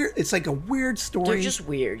weird. It's like a weird story. They're just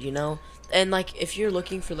weird, And, like, if you're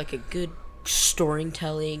looking for, like, a good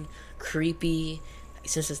storytelling, creepy,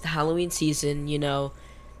 since it's the Halloween season,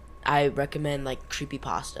 I recommend, like,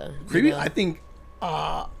 creepypasta. I think,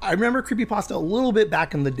 I remember creepypasta a little bit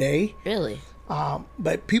back in the day. Really?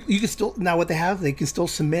 But people, you can still, now what they can still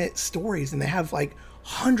submit stories, and they have, like,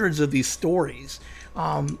 hundreds of these stories.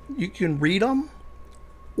 You can read them,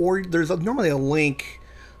 or there's normally a link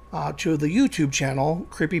to the YouTube channel,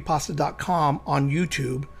 creepypasta.com on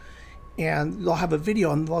YouTube. And they'll have a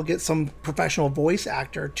video, and they'll get some professional voice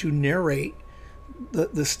actor to narrate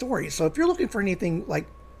the story. So if you're looking for anything like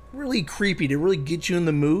really creepy to really get you in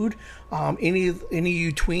the mood, any of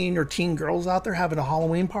you tween or teen girls out there having a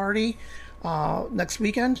Halloween party next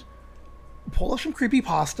weekend, pull up some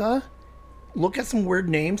creepypasta, look at some weird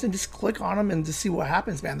names, and just click on them and just see what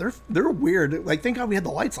happens, man. They're weird. Like, thank God we had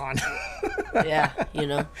the lights on. Yeah,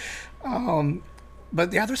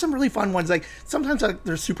 But yeah, there's some really fun ones. Like sometimes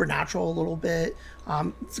they're supernatural a little bit.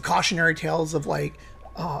 It's cautionary tales of like,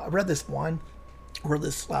 I read this one where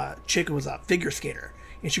this chick was a figure skater,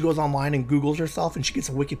 and she goes online and Googles herself, and she gets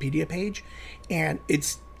a Wikipedia page, and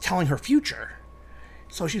it's telling her future.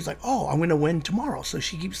 So she's like, oh, I'm going to win tomorrow. So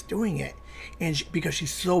she keeps doing it. And because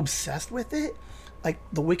she's so obsessed with it, like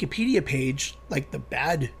the Wikipedia page, like the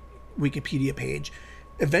bad Wikipedia page,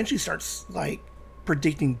 eventually starts like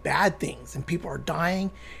predicting bad things, and people are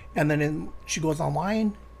dying. And then she goes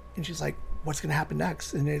online and she's like, what's going to happen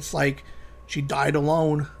next? And it's like, she died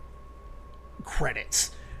alone,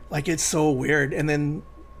 credits. Like, it's so weird. And then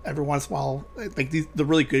every once in a while, like the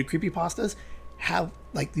really good creepypastas have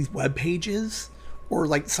like these web pages or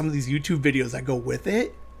like some of these YouTube videos that go with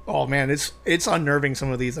it. Oh man, it's unnerving,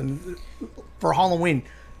 some of these. And for Halloween,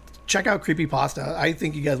 check out Creepypasta. I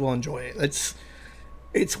think you guys will enjoy it.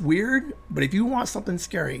 It's weird, but if you want something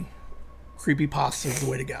scary, Creepypasta is the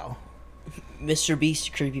way to go. Mr.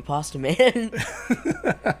 Beast Creepypasta, man.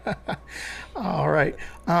 All right.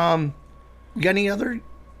 You got any other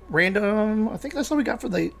random? I think that's all we got for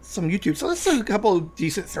some YouTube. So let's do a couple of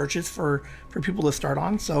decent searches for people to start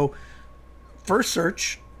on. So first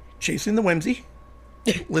search, Chasing the Whimsy.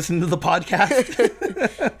 Listen to the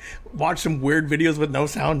podcast. Watch some weird videos with no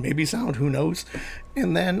sound, maybe sound, who knows.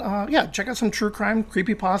 And then, check out some true crime,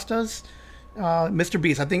 creepypastas. Mr.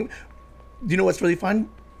 Beast. I think, you know what's really fun?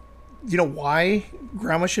 You know why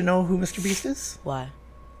Grandma should know who Mr. Beast is? Why?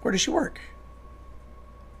 Where does she work?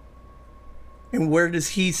 And where does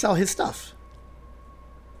he sell his stuff?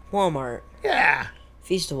 Walmart. Yeah.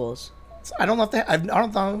 Feastables. So I don't know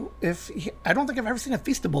if I don't think I've ever seen a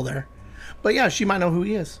Feastable there. But yeah, she might know who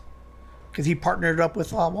he is. Because he partnered up with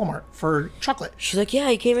Walmart for chocolate. She's like, yeah,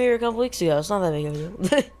 he came here a couple weeks ago. It's not that big of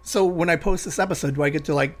a deal. So when I post this episode, do I get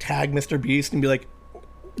to like tag Mr. Beast and be like,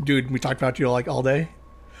 dude, we talked about you like all day?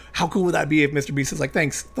 How cool would that be if Mr. Beast is like,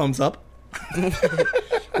 thanks, thumbs up?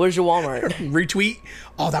 Where's your Walmart? Retweet?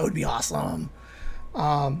 Oh, that would be awesome.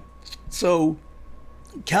 So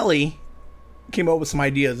Kelly came up with some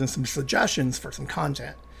ideas and some suggestions for some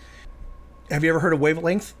content. Have you ever heard of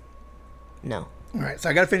Wavelength? No. All right, so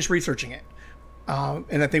I got to finish researching it.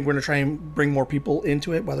 And I think we're going to try and bring more people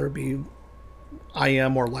into it, whether it be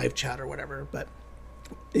IM or live chat or whatever. But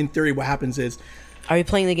in theory, what happens is... Are you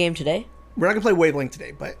playing the game today? We're not going to play Wavelength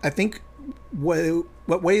today, but I think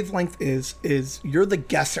what Wavelength is you're the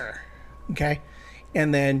guesser, okay?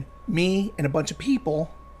 And then me and a bunch of people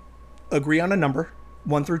agree on a number,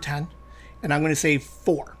 1 through 10, and I'm going to say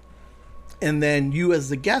 4. And then you as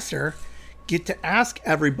the guesser get to ask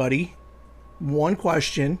everybody one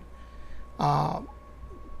question,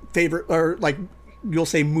 favorite, or like you'll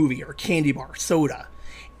say movie or candy bar, soda,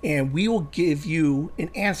 and we will give you an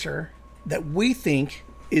answer that we think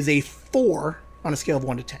is a 4 on a scale of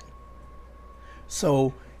 1 to 10.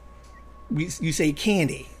 So you say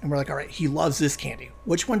candy, and we're like, all right, he loves this candy.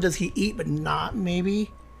 Which one does he eat but not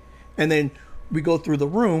maybe? And then we go through the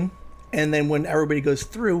room, and then when everybody goes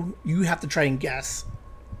through, you have to try and guess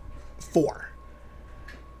 4.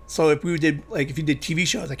 So if you did TV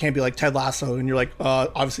shows, I can't be like Ted Lasso, and you're like,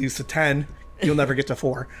 obviously it's a 10. You'll never get to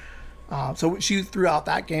 4. So she threw out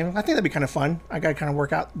that game. I think that'd be kind of fun. I got to kind of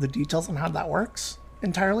work out the details on how that works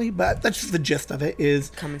entirely, but that's just the gist of it. Is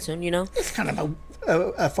coming soon, you know? It's kind of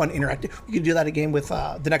a fun interactive. We could do that again with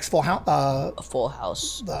the next Full House. A Full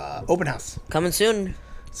House. The open house. Coming soon.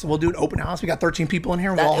 So we'll do an open house. We got 13 people in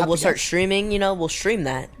here. We'll start streaming, you know? We'll stream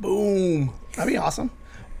that. Boom. That'd be awesome.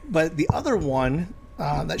 But the other one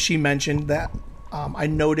that she mentioned that I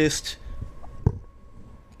noticed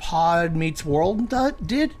Pod Meets World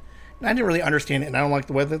did, and I didn't really understand it, and I don't like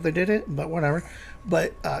the way that they did it, but whatever.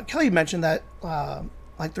 But Kelly mentioned that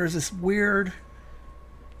like there's this weird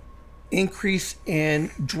increase in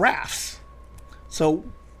drafts. So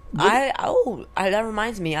that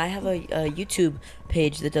reminds me, I have a YouTube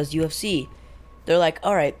page that does UFC. They're like,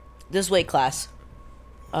 all right, this weight class,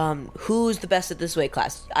 who's the best at this weight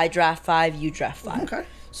class? I draft 5, you draft 5. Okay.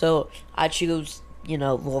 So I choose,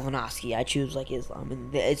 Volkanovski. I choose like Islam,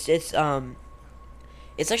 and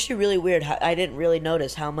it's actually really weird. I didn't really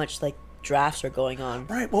notice how much like drafts are going on.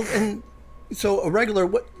 Right. Well, and so a regular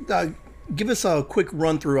give us a quick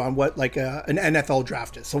run through on what like an NFL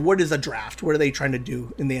draft is. So what is a draft? What are they trying to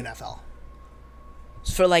do in the NFL?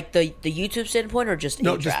 For like the YouTube standpoint, or just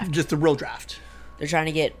no, a draft? just the real draft. They're trying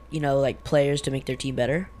to get like players to make their team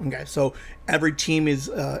better. Okay, so every team is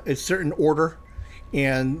a certain order,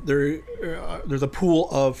 and there's a pool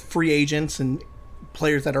of free agents and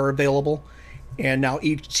players that are available, and now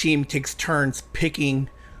each team takes turns picking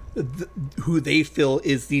who they feel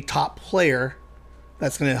is the top player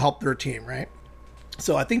that's going to help their team, right?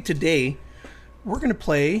 So I think today we're going to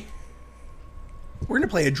play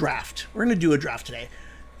a draft. We're going to do a draft today,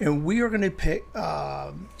 and we are going to pick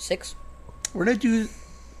 6. We're going to do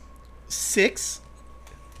 6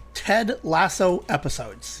 Ted Lasso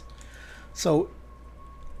episodes. So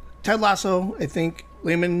Ted Lasso, I think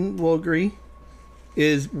Lehman will agree,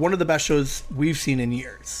 is one of the best shows we've seen in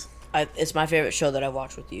years. It's my favorite show that I've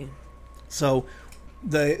watched with you. So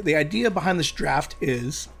the idea behind this draft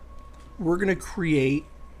is we're going to create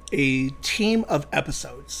a team of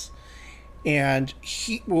episodes, and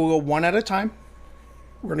we'll go one at a time.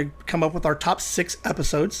 We're going to come up with our top 6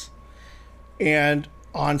 episodes, and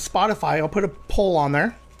on Spotify, I'll put a poll on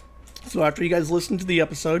there. So after you guys listen to the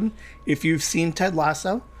episode, if you've seen Ted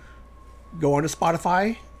Lasso, go onto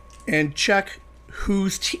Spotify and check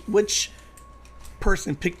which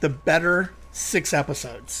person picked the better 6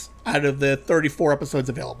 episodes out of the 34 episodes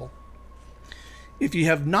available. If you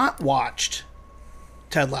have not watched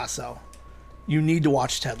Ted Lasso, you need to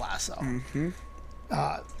watch Ted Lasso.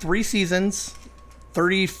 3 seasons,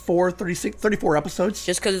 34 episodes.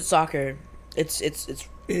 Just because it's soccer, it's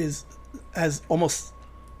has almost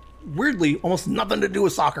nothing to do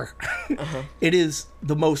with soccer. It is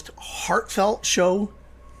the most heartfelt show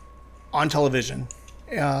on television.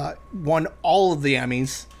 Won all of the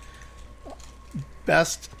Emmys.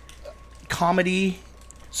 Best comedy,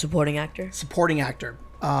 supporting actor,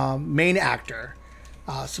 main actor,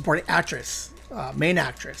 supporting actress, main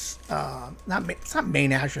actress. It's not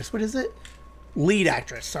main actress. What is it? Lead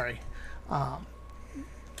actress. Sorry.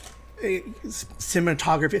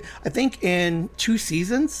 Cinematography. I think in 2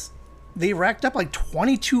 seasons they racked up like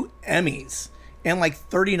 22 Emmys and like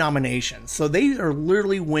 30 nominations. So they are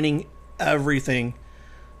literally winning everything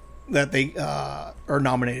that they are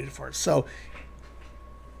nominated for. So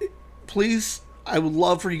please, I would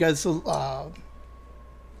love for you guys to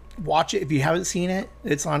watch it if you haven't seen it.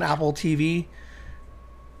 It's on Apple TV.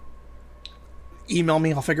 Email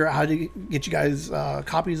me. I'll figure out how to get you guys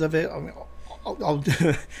copies of it. I'll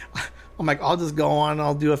just go on.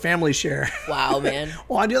 I'll do a family share. Wow, man.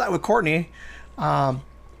 Well, I do that with Courtney.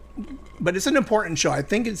 But it's an important show. I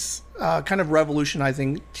think it's kind of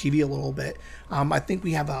revolutionizing TV a little bit. I think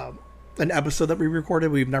we have an episode that we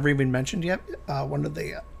recorded we've never even mentioned yet. One of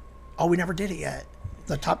the... we never did it yet.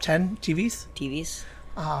 The top 10 TVs.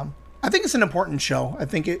 I think it's an important show. I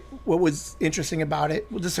think what was interesting about it,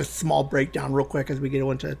 just a small breakdown real quick as we get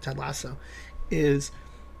into Ted Lasso, is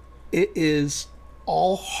it is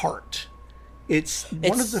all heart. It's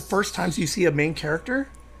one of the first times you see a main character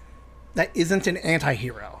that isn't an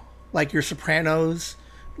anti-hero. Like your Sopranos,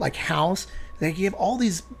 like House. They give all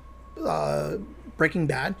these Breaking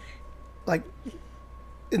Bad, like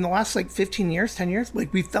in the last like 15 years, 10 years,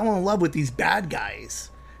 like we fell in love with these bad guys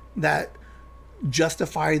that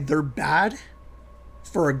justify their bad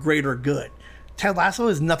for a greater good. Ted Lasso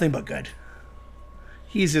is nothing but good.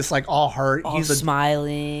 He's just like all heart. He's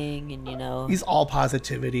smiling, and he's all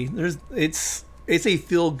positivity. It's a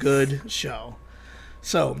feel good show.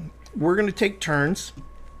 So we're gonna take turns.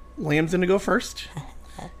 Liam's gonna go first,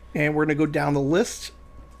 and we're gonna go down the list,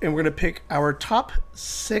 and we're gonna pick our top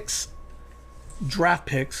 6 draft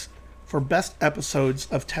picks for best episodes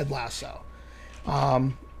of Ted Lasso.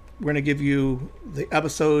 We're gonna give you the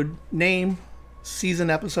episode name, season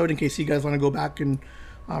episode, in case you guys want to go back and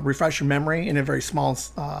refresh your memory, and a very small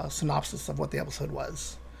synopsis of what the episode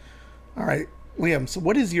was. All right, Liam. So,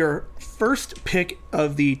 what is your first pick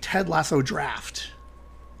of the Ted Lasso draft?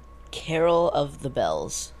 Carol of the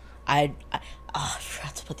Bells. I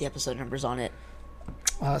forgot to put the episode numbers on it.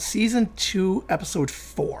 Season 2, episode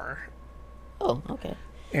 4. Oh, okay.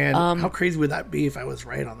 And how crazy would that be if I was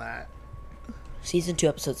right on that? Season 2,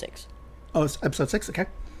 episode 6. Oh, it's episode 6. Okay.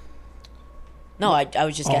 No, I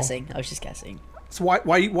was just guessing. I was just guessing. So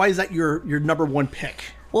why is that your number 1 pick?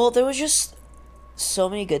 Well, there was just so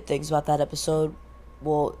many good things about that episode.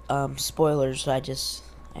 Well, spoilers.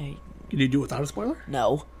 Can you do it without a spoiler?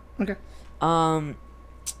 No. Okay.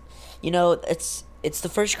 It's the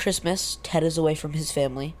first Christmas. Ted is away from his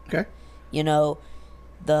family. Okay.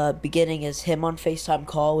 The beginning is him on FaceTime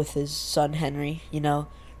call with his son Henry.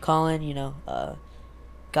 Colin.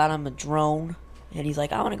 Got him a drone, and he's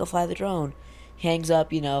like, I want to go fly the drone. He hangs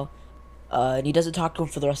up. And he doesn't talk to him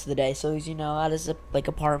for the rest of the day. So he's, at his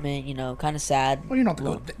apartment, kind of sad. Well, you don't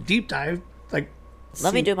have to go deep dive.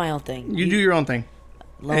 Let me do my own thing. You do your own thing.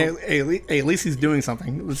 Hey, at least he's doing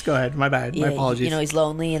something. Let's go ahead. My bad. My apologies. He's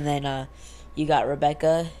lonely, and then you got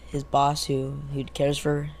Rebecca, his boss, who cares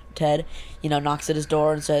for Ted. Knocks at his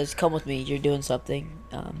door and says, "Come with me. You're doing something."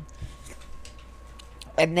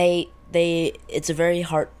 And it's a very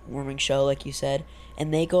heartwarming show, like you said,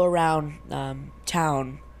 and they go around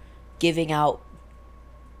town giving out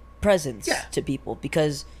presents to people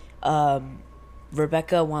because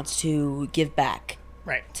Rebecca wants to give back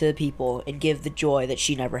to people and give the joy that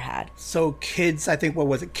she never had. So kids, I think, what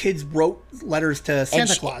was it? Kids wrote letters to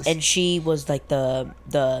Santa Claus. And she was like the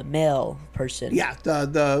male person. Yeah,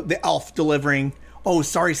 the elf delivering, oh,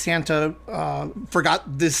 sorry, Santa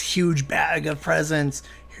forgot this huge bag of presents.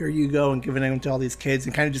 Here you go, and giving them to all these kids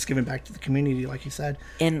and kind of just giving back to the community, like you said.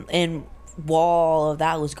 And while all of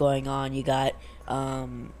that was going on, you got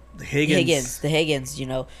the Higgins. The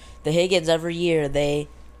Higgins every year they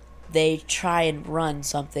try and run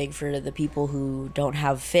something for the people who don't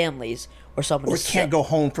have families or someone or can't go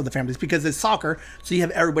home for the families because it's soccer. So you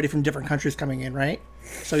have everybody from different countries coming in, right?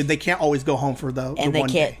 So they can't always go home for the one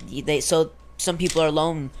day. So some people are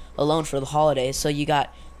alone for the holidays. So you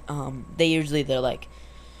got they're like,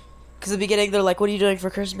 because in the beginning they're like, what are you doing for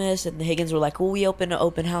Christmas? And the Higgins were like, well, we open an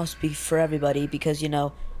open house for everybody because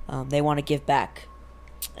they want to give back.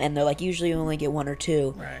 And they're like, usually you only get one or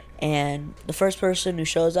two. Right. And the first person who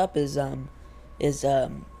shows up is the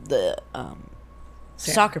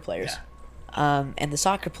soccer players. Yeah. And the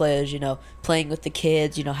soccer players, playing with the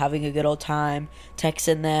kids, having a good old time,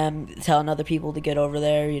 texting them, telling other people to get over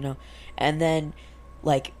there, and then,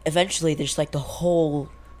 like, eventually there's like the whole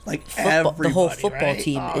football right?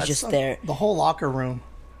 team is just there. The whole locker room.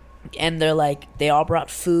 And they're like, they all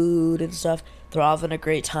brought food and stuff. They're all having a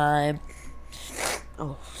great time.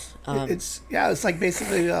 Oh, it's like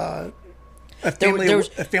basically a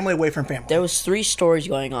family away from family. There was 3 stories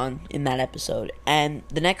going on in that episode, and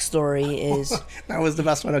the next story is that was the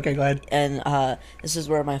best one. Okay, go ahead. And this is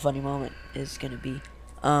where my funny moment is going to be.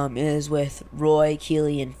 It is with Roy,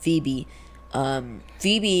 Keely, and Phoebe.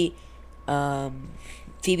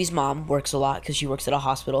 Phoebe's mom works a lot because she works at a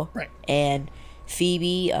hospital, right? And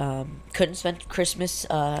Phoebe couldn't spend Christmas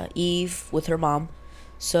Eve with her mom,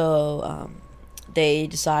 so they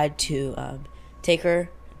decide to take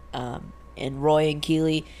her. And Roy and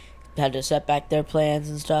Keely had to set back their plans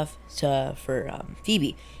and stuff for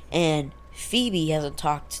Phoebe. And Phoebe hasn't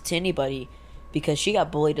talked to anybody because she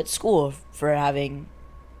got bullied at school for having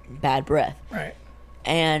bad breath. Right.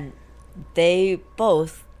 And they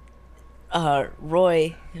both,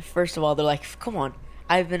 Roy, first of all, they're like, come on,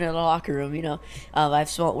 I've been in a locker room, I've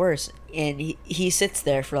smelled worse. And he sits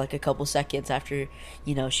there for like a couple seconds after,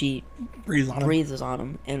 she breathes on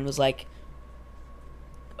him and was like,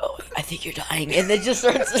 oh, I think you're dying. And then just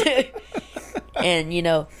starts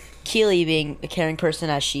and Keely, being a caring person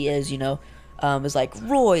as she is, is like,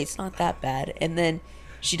 Roy, it's not that bad. And then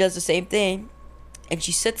she does the same thing and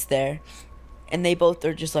she sits there and they both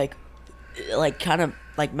are just like kind of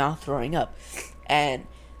like mouth throwing up. And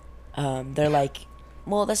they're like,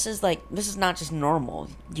 well, this is not just normal.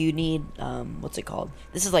 You need what's it called?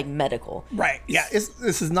 This is like medical. Right. Yeah.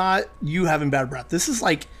 This is not you having bad breath. This is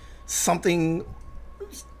like something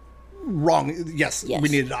wrong. Yes, we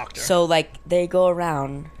need a doctor. So like they go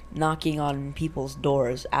around knocking on people's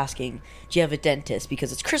doors asking, do you have a dentist?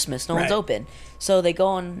 Because it's Christmas, no one's open. So they go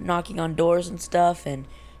on knocking on doors and stuff, and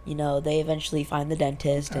they eventually find the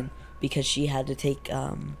dentist. And because she had to take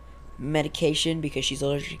medication because she's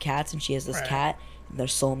allergic to cats, and she has this cat and they're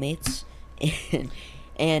soulmates.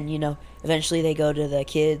 and eventually they go to the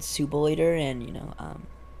kids who bullied her and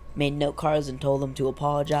made note cards and told them to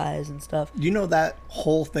apologize and stuff. You know that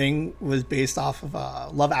whole thing was based off of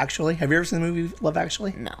Love Actually? Have you ever seen the movie Love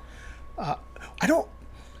Actually? No. I don't...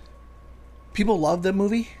 People love the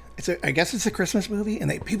movie. I guess it's a Christmas movie,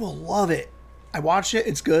 and people love it. I watched it.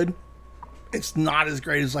 It's good. It's not as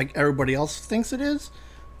great as like everybody else thinks it is.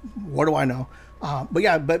 What do I know?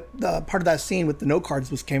 But the part of that scene with the note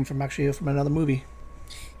cards came from another movie.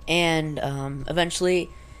 And eventually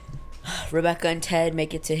Rebecca and Ted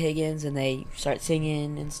make it to Higgins and they start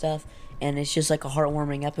singing and stuff, and it's just like a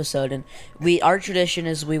heartwarming episode. And our tradition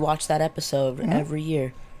is we watch that episode every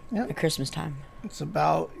year at Christmas time. It's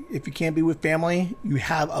about, if you can't be with family, you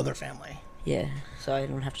have other family. Yeah, so I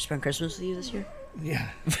don't have to spend Christmas with you this year. Yeah.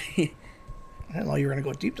 I didn't know you were going to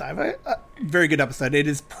go deep dive. Very good episode. It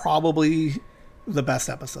is probably the best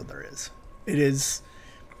episode there is. It is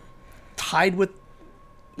tied with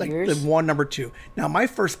like yours? The one number 2. Now, my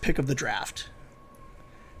first pick of the draft,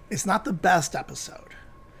 it's not the best episode,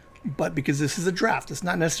 but because this is a draft, it's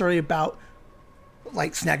not necessarily about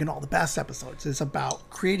like snagging all the best episodes. It's about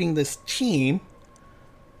creating this team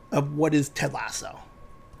of what is Ted Lasso.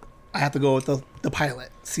 I have to go with the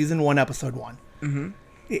pilot, season 1, episode 1. Mm-hmm.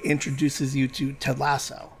 It introduces you to Ted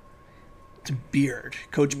Lasso, to Beard,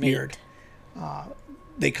 Coach Beard.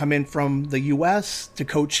 They come in from the U.S. to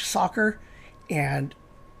coach soccer, and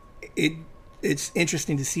it's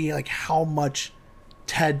interesting to see like how much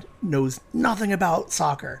Ted knows nothing about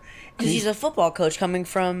soccer. Because he's a football coach coming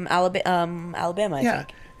from Alabama, I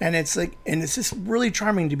think. And it's just really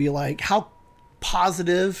charming to be like how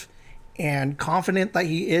positive and confident that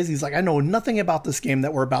he is. He's like, I know nothing about this game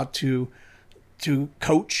that we're about to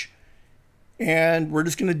coach, and we're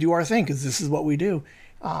just going to do our thing because this is what we do.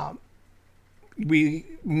 We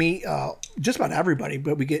meet just about everybody,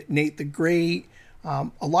 but we get Nate the Great, a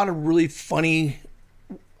lot of really funny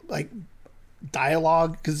like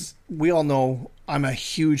dialogue, because we all know I'm a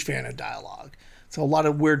huge fan of dialogue. So a lot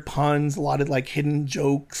of weird puns, a lot of like hidden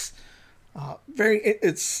jokes.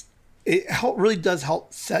 It really does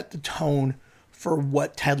help set the tone for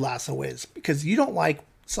what Ted Lasso is, because you don't like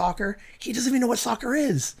soccer. He doesn't even know what soccer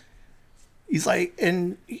is. He's like,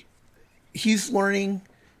 and he's learning,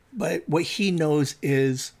 but what he knows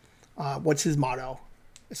is what's his motto?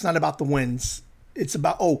 It's not about the wins. It's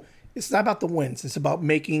not about the wins. It's about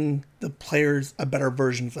making the players a better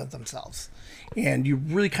version of themselves. And you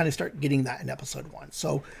really kind of start getting that in episode 1.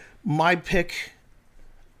 So my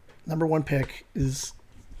number 1 pick is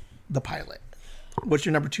the pilot. What's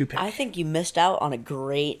your number 2 pick? I think you missed out on a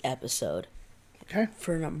great episode. Okay.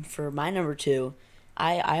 For my number 2,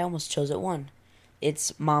 I almost chose it 1.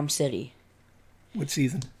 It's Mom City. What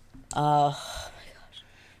season? Oh my gosh.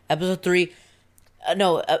 Episode 3.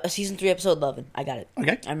 Season 3, episode 11. I got it.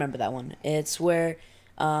 Okay. I remember that one. It's where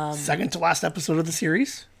second to last episode of the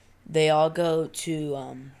series. they all go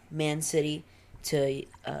to Man City to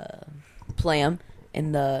play them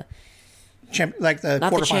in the the not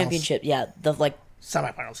the quarterfinals. championship. Yeah, the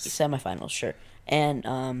Semifinals. sure.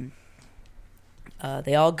 And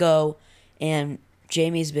they all go, and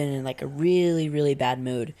Jamie's been in like a really, really bad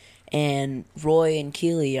mood, and Roy and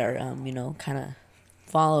Keely are kind of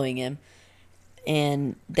following him,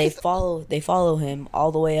 and they follow him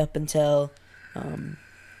all the way up until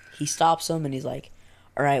he stops them, and he's like,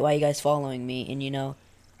 all right, why are you guys following me? And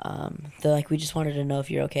they're like, we just wanted to know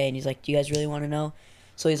if you're okay. And he's like, do you guys really want to know?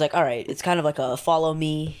 So he's like, all right, it's kind of like a follow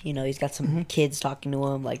me. He's got some kids talking to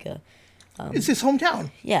him, like a. It's his hometown.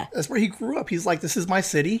 Yeah, that's where he grew up. He's like, this is my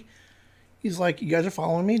city. He's like, you guys are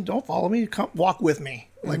following me. Don't follow me. Come walk with me.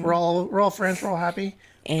 Like we're all friends. We're all happy.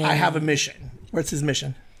 And I have a mission. What's his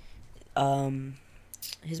mission?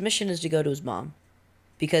 His mission is to go to his mom,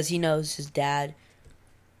 because he knows his dad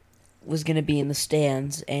was going to be in the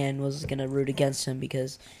stands and was going to root against him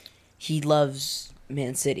because he loves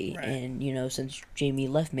Man City. Right. And, since Jamie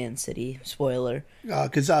left Man City, spoiler.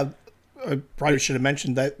 Because I probably should have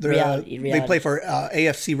mentioned that reality. They play for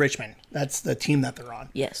AFC Richmond. That's the team that they're on.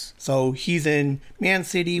 Yes. So he's in Man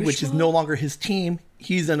City, Richmond? Which is no longer his team.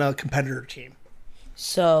 He's in a competitor team.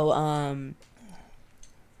 So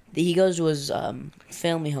he goes to his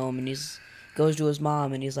family home, and goes to his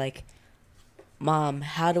mom, and he's like, Mom,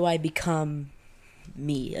 how do I become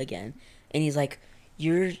me again? And he's like,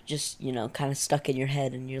 you're just, kind of stuck in your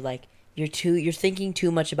head, and you're like, you're thinking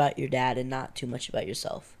too much about your dad and not too much about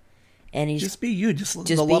yourself. And he's just be you, just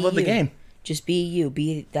the love of the game. Just be you,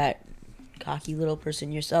 be that cocky little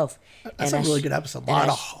person yourself. That's a really good episode. A lot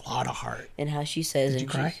of heart. And how she says, did you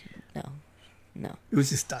cry? No. It was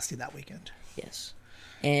just dusty that weekend. Yes.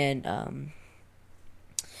 And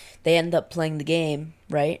they end up playing the game,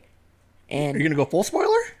 right? And are you gonna go full spoiler?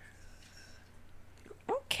 I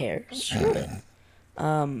don't care. Screw it.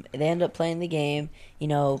 They end up playing the game.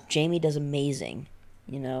 Jamie does amazing.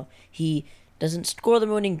 He doesn't score the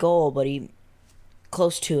winning goal, but he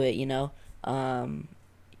close to it.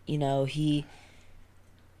 He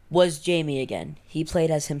was Jamie again. He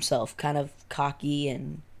played as himself, kind of cocky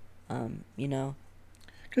and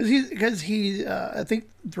Because he I think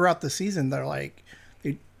throughout the season they're like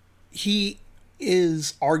he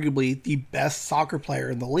is arguably the best soccer player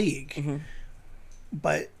in the league. Mm-hmm.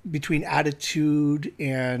 But between attitude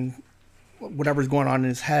and whatever's going on in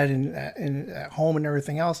his head and at home and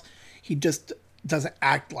everything else, he just doesn't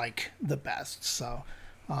act like the best. So,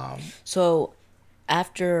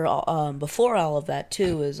 after before all of that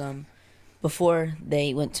too is before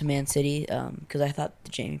they went to Man City, because I thought the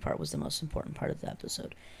Jamie part was the most important part of the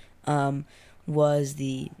episode, was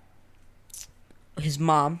his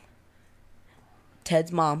mom.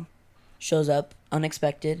 Ted's mom shows up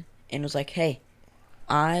unexpected and was like, hey,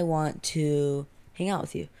 I want to hang out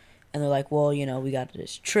with you. And they're like, well, we got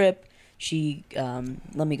this trip. She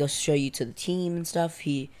let me go show you to the team and stuff.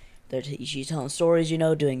 She's telling stories,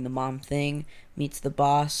 doing the mom thing. Meets the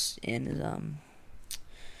boss and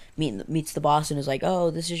meets the boss and is like,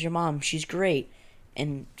 oh, this is your mom. She's great.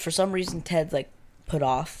 And for some reason, Ted's like put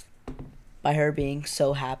off by her being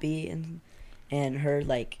so happy and her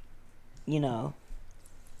like,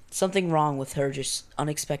 something wrong with her just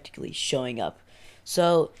unexpectedly showing up.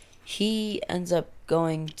 So he ends up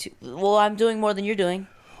going to... Well, I'm doing more than you're doing.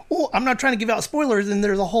 Well, I'm not trying to give out spoilers, and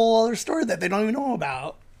there's a whole other story that they don't even know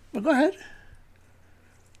about. But go ahead.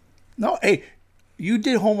 No, hey, you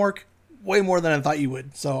did homework way more than I thought you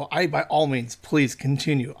would. So by all means, please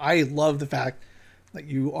continue. I love the fact that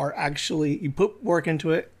you put work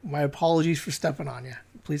into it. My apologies for stepping on you.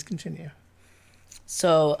 Please continue.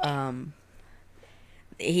 So,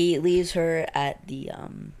 he leaves her at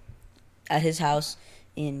his house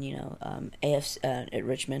in AFC at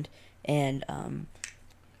Richmond, and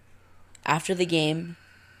after the game,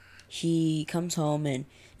 he comes home and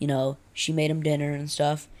she made him dinner and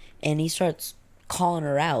stuff, and he starts calling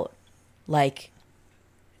her out, like,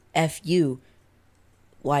 F you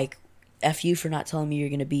for not telling me you're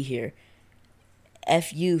gonna be here,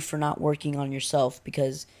 F you for not working on yourself,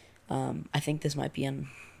 because I think this might be on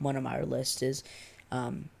one of my lists, is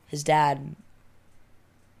his dad.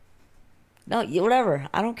 No, whatever.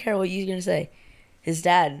 I don't care what you're going to say. His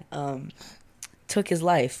dad took his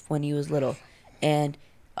life when he was little, and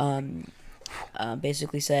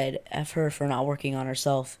basically said F her for not working on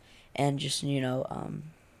herself, and just, and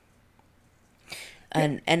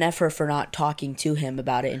F her for not talking to him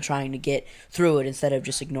about it and trying to get through it instead of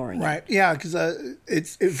just ignoring it. Right. Yeah, because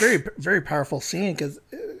it's very, very powerful scene, because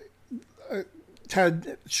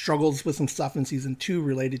Ted struggles with some stuff in season 2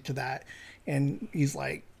 related to that. And he's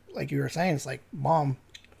like you were saying, it's like, Mom,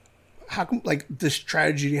 how come, like, this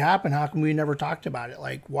tragedy happened? How come we never talked about it?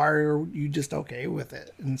 Like, why are you just okay with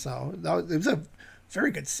it? And so it was a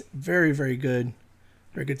very good, very, very good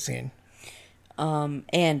scene. And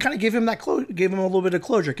kind of give him give him a little bit of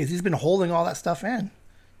closure, because he's been holding all that stuff in.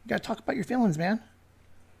 You got to talk about your feelings, man.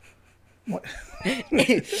 What?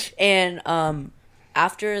 And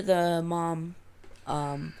after the mom,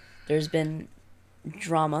 there's been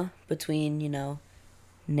drama between,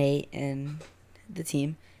 Nate and the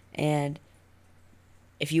team. And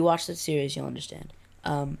if you watch the series, you'll understand.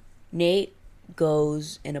 Nate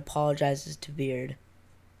goes and apologizes to Beard.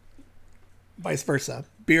 Vice versa.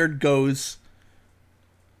 Beard goes...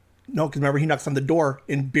 No, because remember, he knocks on the door,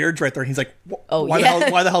 and Beard's right there, and he's like, why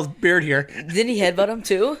the hell's Beard here? Didn't he headbutt him,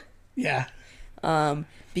 too? Yeah.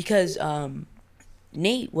 Because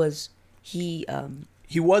Nate was... He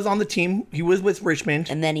was on the team. He was with Richmond.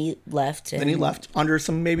 And then he left. Then he left under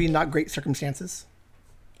some maybe not great circumstances.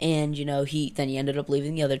 And, he ended up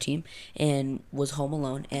leaving the other team and was home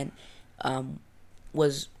alone, and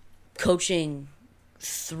was coaching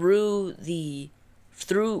through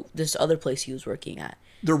this other place he was working at.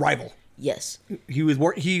 The rival. Yes.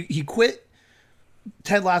 He quit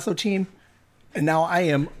Ted Lasso team, and now I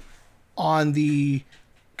am on the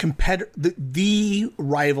the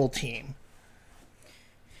rival team.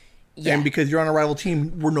 Yeah. And because you're on a rival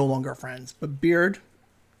team, we're no longer friends. But Beard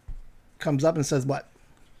comes up and says what?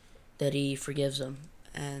 That he forgives him,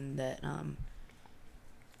 and that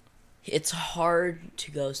it's hard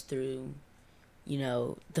to go through,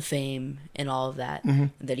 the fame and all of that,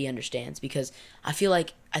 and that he understands, because I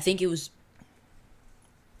think it was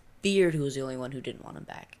Beard who was the only one who didn't want him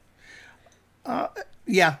back.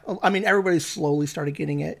 Yeah, I mean, everybody slowly started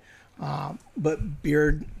getting it, but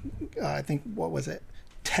Beard, I think, what was it?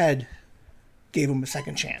 Ted gave him a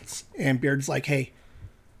second chance, and Beard's like, hey,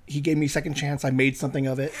 he gave me a second chance. I made something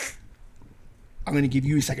of it. I'm going to give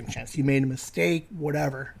you a second chance. You made a mistake,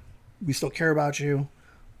 whatever. We still care about you.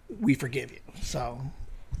 We forgive you. So.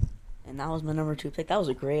 And that was my number 2 pick. That was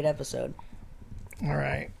a great episode. All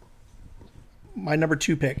right. My number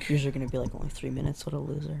 2 pick. Yours are going to be like only 3 minutes. What a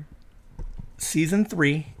loser. Season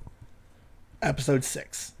 3, episode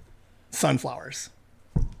 6, Sunflowers.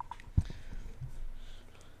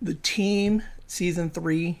 The team, season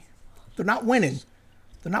 3, they're not winning.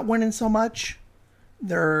 They're not winning so much.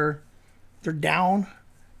 They're down.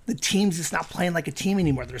 The team's just not playing like a team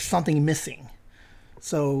anymore. There's something missing.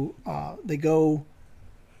 So they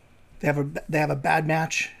have a bad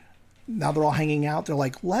match. Now they're all hanging out. They're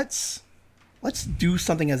like, let's do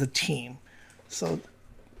something as a team. So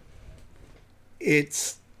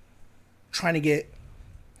it's trying to get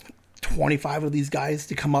 25 of these guys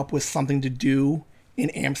to come up with something to do in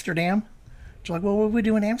Amsterdam. They're like, well, what do we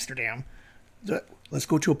do in Amsterdam? Let's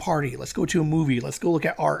go to a party. Let's go to a movie. Let's go look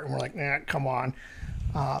at art. And we're like, come on.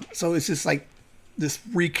 So it's just like this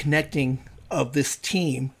reconnecting of this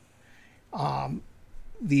team.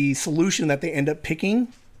 The solution that they end up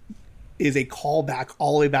picking is a callback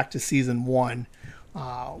all the way back to season 1,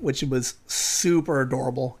 which was super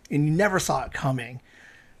adorable, and you never saw it coming.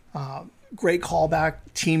 Great callback.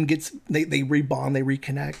 Team they rebond, they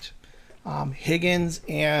reconnect. Higgins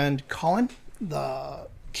and Colin, the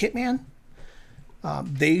Kit Man,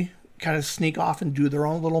 they kind of sneak off and do their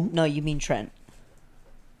own little... No, you mean Trent.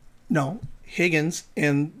 No, Higgins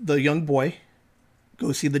and the young boy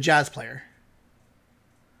go see the jazz player.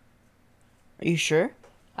 Are you sure?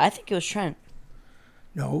 I think it was Trent.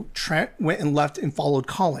 No, Trent went and left and followed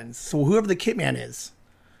Collins. So whoever the Kit Man is.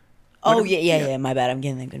 Oh, yeah, my bad. I'm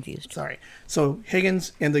getting them confused. Sorry. So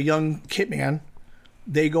Higgins and the young Kit Man,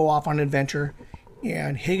 they go off on an adventure,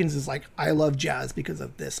 and Higgins is like, I love jazz because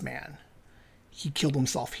of this man. He killed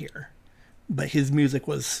himself here, but his music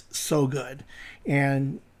was so good.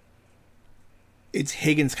 And it's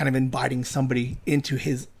Higgins kind of inviting somebody into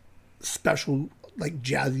his special, like,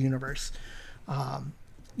 jazz universe.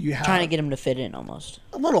 You have trying to get him to fit in almost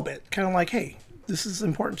a little bit, kind of like, hey, this is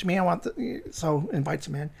important to me. I want so invites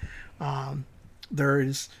him in.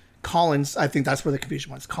 There's Collins, I think that's where the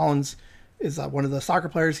confusion was. Collins is one of the soccer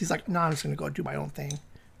players. He's like, no, I'm just going to go do my own thing.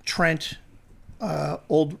 Trent,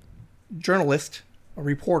 old journalist, a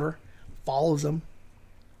reporter, follows him.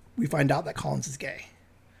 We find out that Collins is gay.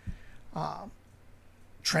 Colin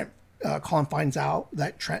finds out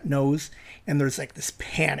that Trent knows, and there's like this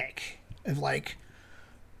panic of like,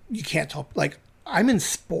 you can't tell. Like, I'm in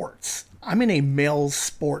sports. I'm in a male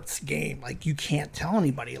sports game. Like, you can't tell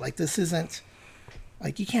anybody. Like, this isn't,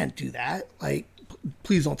 like, you can't do that. Like,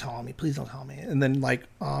 please don't tell me. Please don't tell me. And then, like,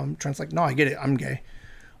 Trent's like, no, I get it. I'm gay.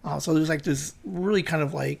 So there's, like, this really kind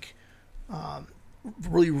of, like,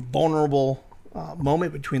 really vulnerable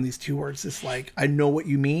moment between these two where it's just, like, I know what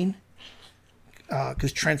you mean.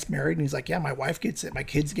 Because Trent's married, and he's like, yeah, my wife gets it. My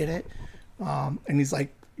kids get it. And he's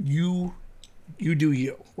like, you do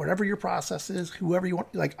you. Whatever your process is, whoever you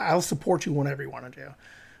want, like, I'll support you whatever you want to do.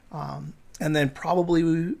 And then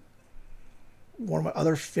probably one of my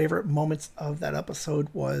other favorite moments of that episode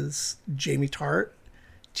was Jamie Tart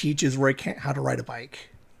teaches Roy Kent how to ride a bike.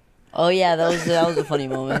 Oh yeah, that was a funny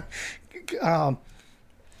moment. And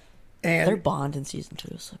their bond in season 2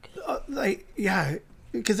 is so good. Yeah,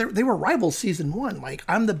 because they were rivals season 1. Like,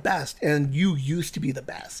 I'm the best, and you used to be the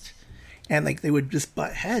best. And, like, they would just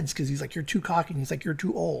butt heads because he's like, you're too cocky. And he's like, you're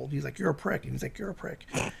too old. He's like, you're a prick. And he's like, you're a prick.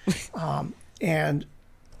 And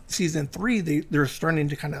season 3, they're starting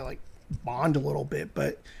to kind of, like, bond a little bit.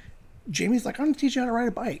 But Jamie's like, I'm going to teach you how to ride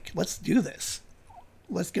a bike. Let's do this.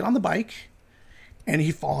 Let's get on the bike. And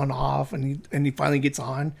he's falling off, and he finally gets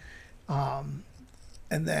on. And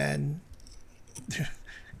then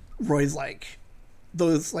Roy's like,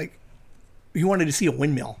 he wanted to see a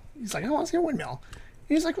windmill. He's like, I want to see a windmill.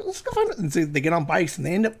 And he's like, well, let's go find it. And so they get on bikes, and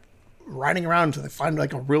they end up riding around until they find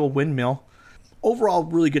like a real windmill. Overall,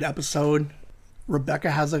 really good episode.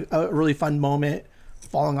 Rebecca has a really fun moment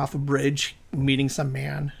falling off a bridge, meeting some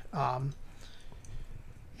man.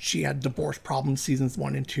 She had divorce problems seasons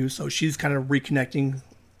 1 and 2, so she's kind of reconnecting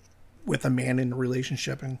with a man in a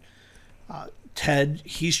relationship. And Ted,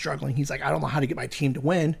 he's struggling. He's like, I don't know how to get my team to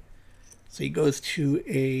win. So he goes to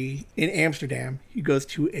in Amsterdam, he goes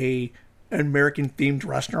to an American themed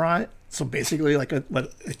restaurant. So basically like a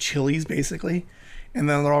Chili's basically. And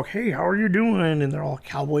then they're all, hey, how are you doing? And they're all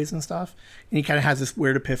cowboys and stuff. And he kind of has this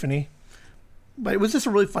weird epiphany. But it was just a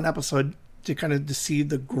really fun episode to see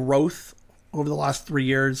the growth over the last 3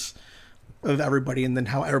 years of everybody, and then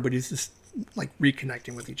how everybody's just like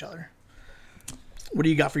reconnecting with each other. What do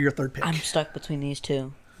you got for your third pick? I'm stuck between these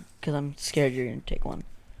two because I'm scared you're going to take one.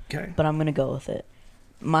 Okay. But I'm going to go with it.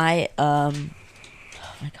 My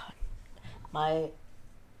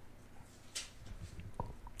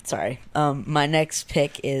next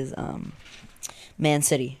pick is Man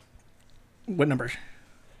City. What number?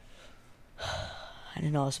 I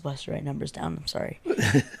didn't know I was supposed to write numbers down. I'm sorry.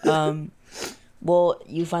 Well,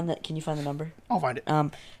 can you find the number? I'll find it.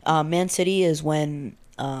 Man City is when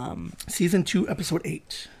season 2, episode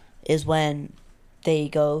 8 is when they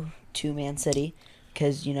go to Man City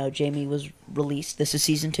because Jamie was released. This is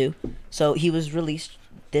season 2, so he was released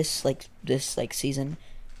this season,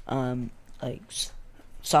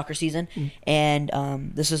 soccer season, and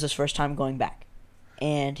this is his first time going back,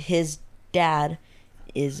 and his dad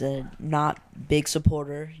is a not big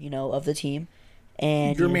supporter, of the team.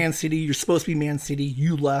 And you're Man City. You're supposed to be Man City.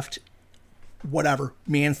 You left. Whatever.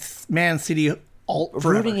 Man City.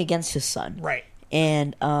 Rooting against his son. Right.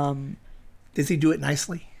 And does he do it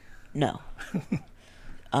nicely? No.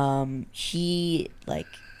 He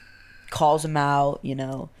calls him out,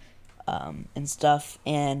 and stuff.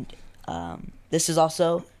 And this is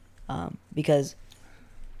also because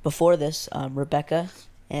before this, Rebecca,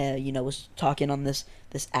 was talking on this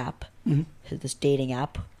app, this dating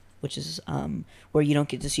app, which is where you don't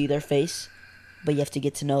get to see their face, but you have to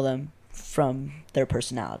get to know them from their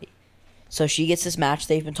personality. So she gets this match.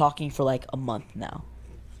 They've been talking for like a month now,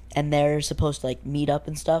 and they're supposed to meet up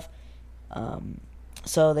and stuff.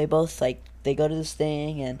 So they both they go to this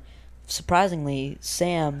thing, and surprisingly,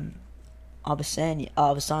 Sam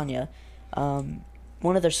Avesanya,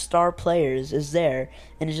 one of their star players, is there,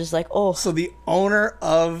 and it's just So the owner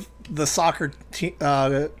of the soccer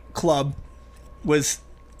club was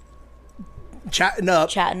chatting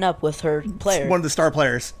up with her player, one of the star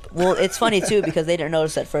players. Well, it's funny too because they didn't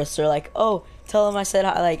notice at first. They're like, "Oh, tell him I said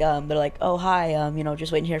hi." They're like, "Oh, hi.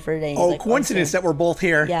 Just waiting here for a day." And coincidence that we're both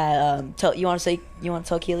here. Yeah. You want to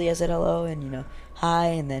tell Keely I said hello and hi,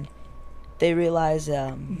 and then they realize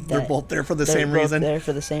that they're both there for the same reason. There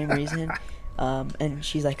for the same reason, and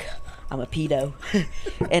she's like, "I'm a pedo,"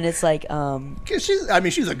 and it's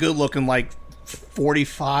she's a good looking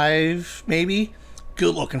 45 maybe.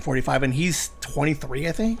 good looking 45, and he's 23,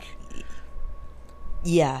 I think.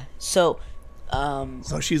 Yeah. So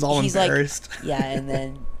she's all he's embarrassed. Like, yeah, and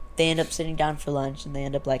then they end up sitting down for lunch, and they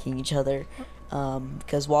end up liking each other.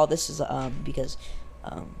 Because while this is I'm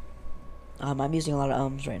using a lot of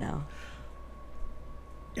ums right now.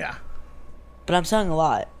 Yeah. But I'm saying a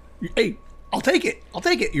lot. Hey, I'll take it.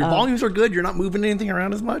 Your volumes are good. You're not moving anything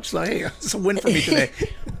around as much. So, hey, it's a win for me today.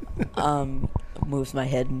 Moves my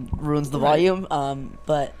head and ruins the volume.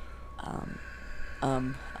 But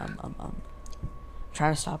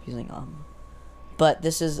trying to stop using But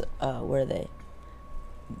this is where they,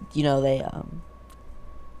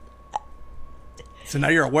 So now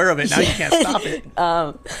you're aware of it. Now you can't stop it.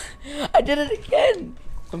 I did it again.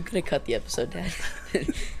 I'm gonna cut the episode, Dad.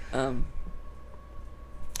 It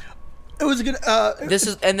was a good.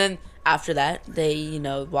 And then after that, they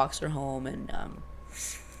walks her home, and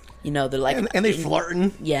they're like, and they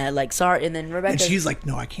flirting. Yeah, like sorry, and then Rebecca, and she's like,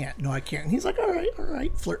 no, I can't. And he's like, all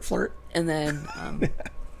right, flirt. And then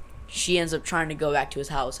she ends up trying to go back to his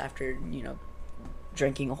house after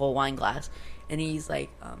drinking a whole wine glass, and he's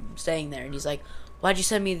like staying there, and he's like, why'd you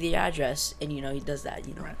send me the address? And he does that,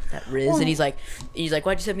 right. that riz, and he's like,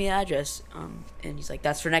 why'd you send me the address? And he's like,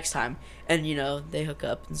 that's for next time, and they hook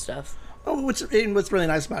up and stuff. Oh, what's really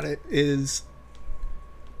nice about it is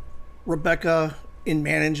Rebecca in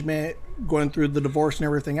management, going through the divorce and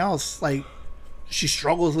everything else. Like, she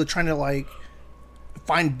struggles with trying to like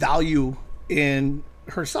find value in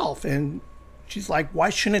herself, and she's like,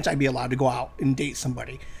 why shouldn't I be allowed to go out and date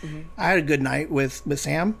somebody? Mm-hmm. I had a good night with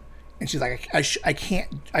Sam, and she's like, I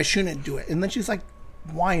shouldn't do it. And then she's like,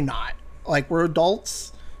 why not? Like, we're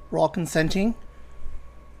adults, we're all consenting.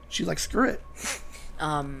 She's like, screw it.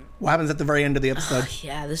 What happens at the very end of the episode?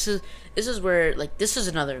 Yeah, this is where, like, this is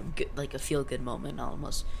another good, like, a feel good moment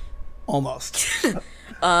almost. So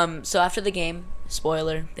after the game,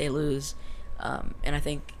 spoiler, they lose, and I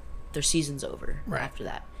think their season's over after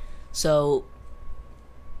that. So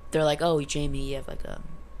they're like, oh, Jamie, you have like a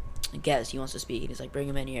guest, he wants to speak, and he's like, bring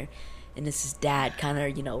him in here, and it's his dad kind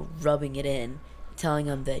of rubbing it in, telling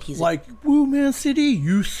him that he's like, woo, Man City,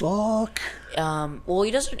 you suck. Well,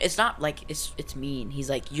 he doesn't, it's not like it's mean. He's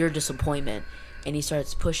like, your disappointment, and he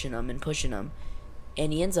starts pushing him, and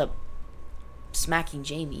he ends up smacking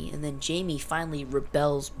Jamie, and then Jamie finally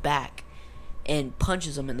rebels back and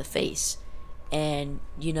punches him in the face, and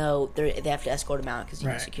they have to escort him out because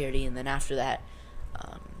security, and then after that,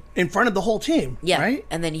 in front of the whole team, right?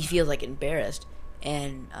 And then he feels like embarrassed,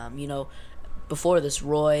 and before this,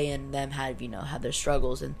 Roy and them had their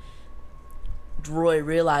struggles, and Roy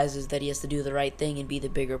realizes that he has to do the right thing and be the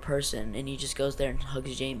bigger person, and he just goes there and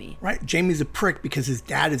hugs Jamie. Right, Jamie's a prick because his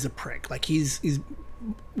dad is a prick. Like, he's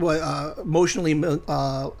emotionally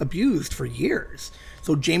abused for years.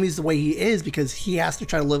 So Jamie's the way he is because he has to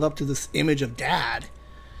try to live up to this image of dad.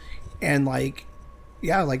 And like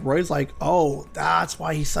Roy's like, oh, that's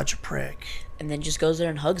why he's such a prick. And then just goes there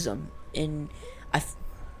and hugs him. And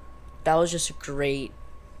that was just a great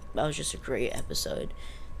episode.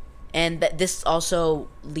 And this also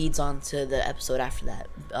leads on to the episode after that,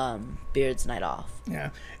 Beard's Night Off. Yeah,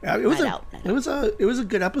 it was a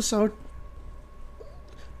good episode.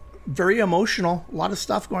 Very emotional. A lot of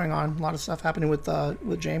stuff going on. A lot of stuff happening with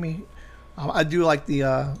Jamie. I do like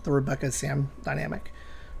the Rebecca Sam dynamic.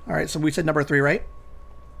 All right, so we said number 3, right?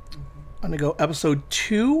 Mm-hmm. I'm gonna go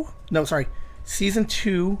season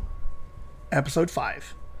 2, episode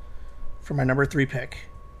 5, for my number 3 pick,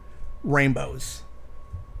 Rainbows.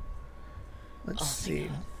 Let's see.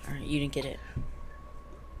 All right, you didn't get it.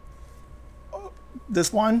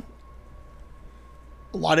 This one,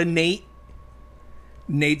 a lot of Nate.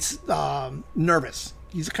 Nate's nervous.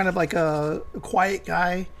 He's kind of like a quiet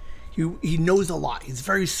guy. He knows a lot. He's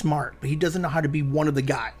very smart, but he doesn't know how to be one of the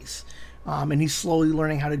guys. And he's slowly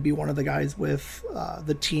learning how to be one of the guys with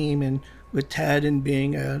the team and with Ted and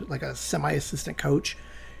being a semi-assistant coach.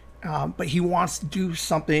 But he wants to do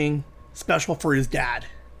something special for his dad.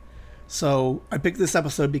 So I picked this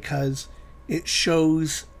episode because it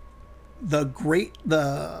shows the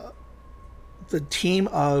team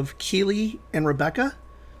of Keely and Rebecca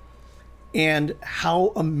and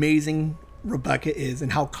how amazing Rebecca is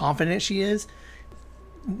and how confident she is.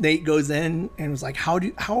 Nate goes in and was like,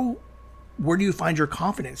 where do you find your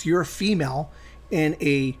confidence? You're a female in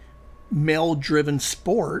a male-driven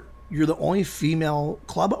sport. You're the only female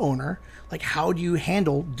club owner. Like, how do you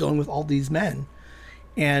handle dealing with all these men?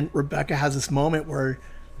 And Rebecca has this moment where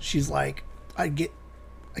she's like, I get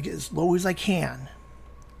as low as I can.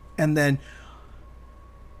 And then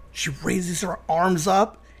she raises her arms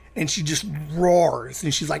up and she just roars.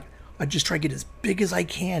 And she's like, I just try to get as big as I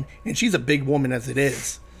can. And she's a big woman as it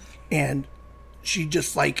is. And she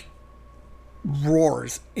just like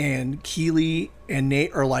roars. And Keely and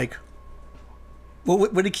Nate are like,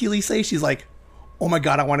 what did Keely say? She's like, oh my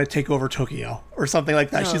God, I want to take over Tokyo or something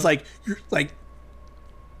like that. No. She's like, you're like,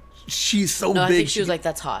 she's so big. I think she was like,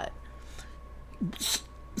 that's hot.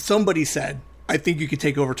 Somebody said, I think you could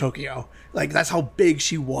take over Tokyo. Like, that's how big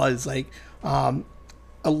she was. Like,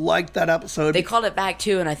 I liked that episode. They called it back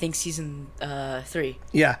too, and I think season 3.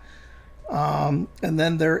 Yeah. And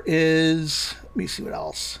then there is, let me see what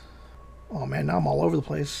else. Oh man, now I'm all over the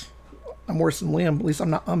place. I'm worse than Liam. At least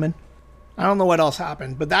I'm not umming. I don't know what else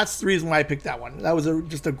happened, but that's the reason why I picked that one. That was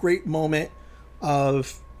just a great moment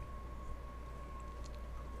of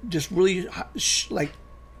just really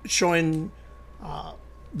showing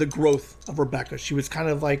the growth of Rebecca. She was kind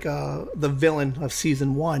of like the villain of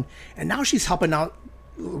season 1, and now she's helping out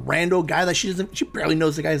a rando guy that she barely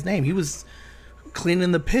knows the guy's name. He was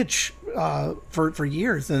cleaning the pitch for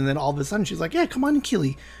years, and then all of a sudden she's like, "Yeah, come on,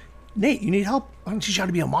 Keely, Nate, you need help." And she's trying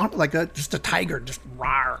to be a monster, like just a tiger, just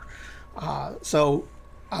rawr. So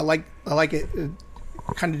I like it.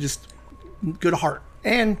 Kind of just good heart.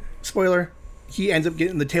 And spoiler, he ends up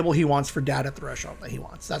getting the table he wants for Dad at the restaurant that he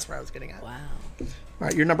wants. That's where I was getting at. Wow. All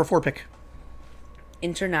right, your number 4 pick.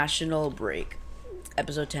 International Break,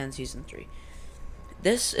 episode 10, season 3.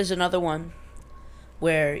 This is another one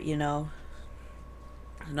where,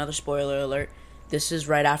 another spoiler alert. This is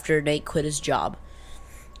right after Nate quit his job,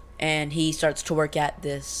 and he starts to work at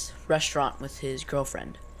this restaurant with his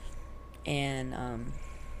girlfriend. And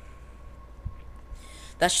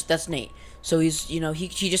that's Nate. So he's he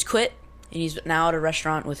just quit, and he's now at a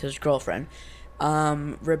restaurant with his girlfriend.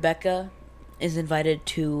 Rebecca is invited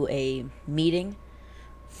to a meeting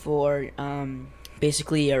for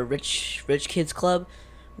basically a rich kids club,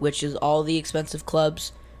 which is all the expensive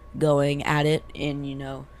clubs going at it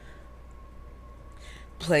and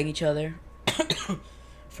playing each other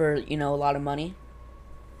for a lot of money.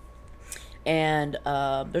 And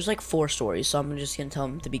there's like 4 stories, so I'm just gonna tell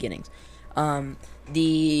them the beginnings.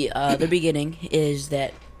 The beginning is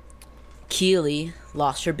that Keely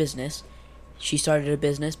lost her business. She started a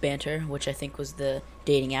business, Banter, which I think was the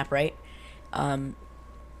dating app, right?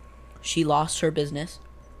 She lost her business,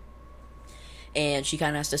 and she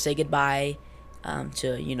kind of has to say goodbye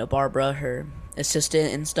to Barbara, her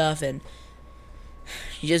assistant and stuff, and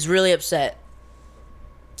she's just really upset.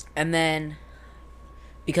 And then,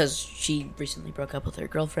 because she recently broke up with her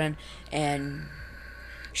girlfriend, and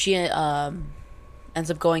she ends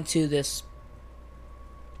up going to this,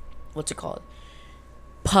 what's it called?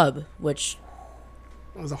 Pub, which...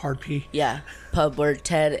 That was a hard P. Yeah, pub where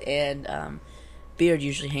Ted and Beard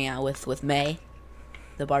usually hang out with May,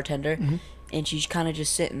 the bartender. Mm-hmm. And she's kind of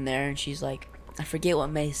just sitting there, and she's like, I forget what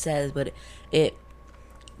May says, but it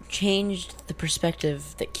changed the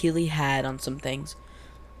perspective that Keely had on some things.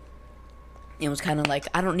 It was kind of like,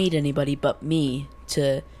 I don't need anybody but me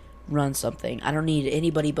to run something. I don't need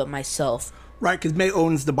anybody but myself. Right, because May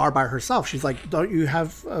owns the bar by herself. She's like, don't you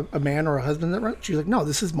have a man or a husband that runs? She's like, no,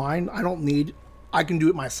 this is mine. I can do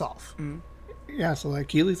it myself. Mm-hmm. Yeah, so like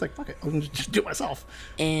Keely's like, fuck it, I'll just do it myself.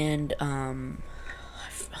 And,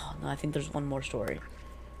 I think there's one more story.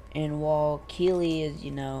 And while Keely is,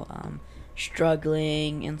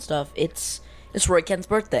 struggling and stuff, it's Roy Kent's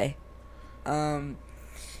birthday. He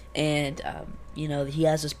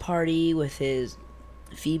has this party with his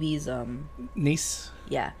Phoebe's niece.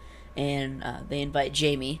 Yeah, and they invite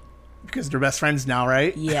Jamie because they're best friends now,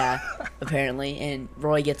 right? Yeah, apparently. And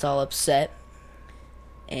Roy gets all upset,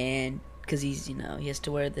 and because he's he has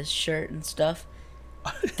to wear this shirt and stuff.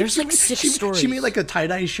 There's like 6 stories. She made like a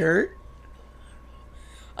tie-dye shirt.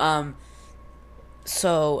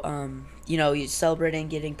 He's celebrating,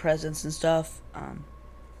 getting presents and stuff.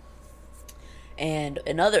 And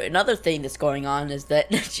another thing that's going on is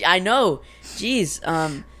that I know,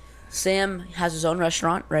 Sam has his own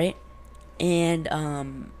restaurant, right?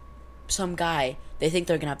 And some guy, they think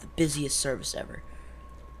they're gonna have the busiest service ever.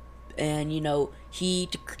 And he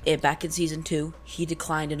back in season 2, he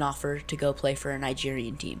declined an offer to go play for a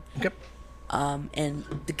Nigerian team. Yep. And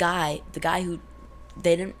the guy who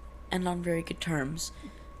they didn't end on very good terms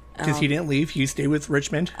because he didn't leave. He stayed with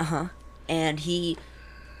Richmond. And he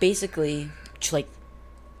basically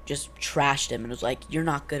just trashed him and was like, "You're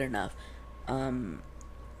not good enough."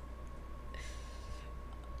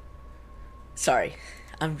 Sorry,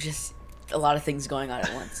 I'm just a lot of things going on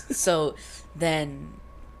at once. So then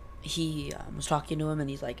he was talking to him, and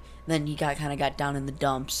he's like, then he kind of got down in the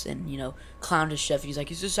dumps and clowned his chef. He's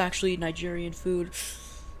like, "Is this actually Nigerian food?"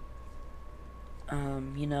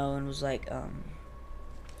 And was like,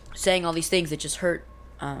 saying all these things that just hurt,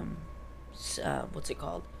 what's it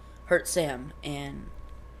called? Hurt Sam, and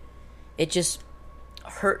it just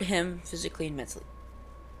hurt him physically and mentally.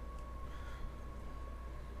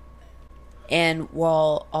 And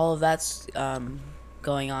while all of that's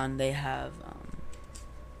going on, they have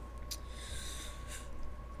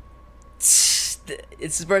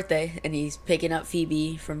it's his birthday, and he's picking up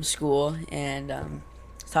Phoebe from school, and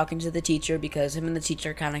talking to the teacher, because him and the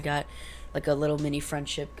teacher kind of got like a little mini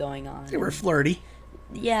friendship going on. They were flirty.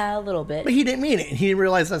 Yeah, a little bit. But he didn't mean it. He didn't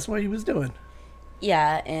realize that's what he was doing.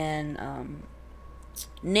 Yeah, and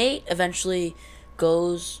Nate eventually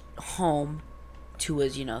goes home to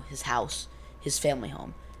his house, his family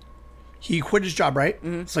home. He quit his job, right?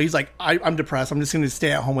 Mm-hmm. So he's like, I'm depressed. I'm just going to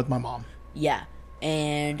stay at home with my mom. Yeah,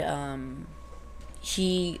 and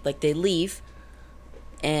they leave,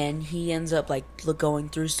 and he ends up going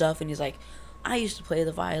through stuff, and he's like, I used to play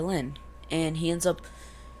the violin, and he ends up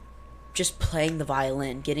just playing the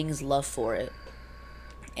violin, getting his love for it,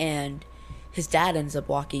 and his dad ends up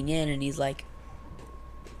walking in, and he's like,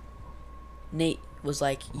 Nate was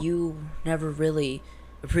like, you never really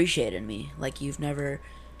appreciated me, like you've never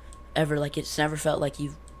ever, like it's never felt like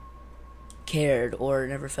you've cared, or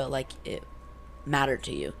never felt like it mattered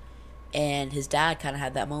to you. And his dad kind of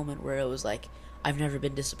had that moment where it was like, I've never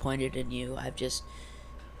been disappointed in you.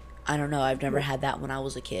 I don't know, I've never had that when I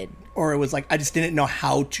was a kid. Or it was like, I just didn't know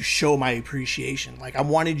how to show my appreciation. Like, I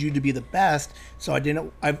wanted you to be the best, so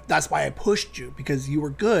that's why I pushed you, because you were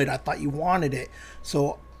good. I thought you wanted it.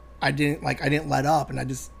 So I didn't let up, and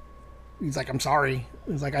he's like, I'm sorry.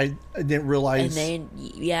 He's like, I didn't realize. And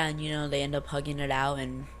they end up hugging it out,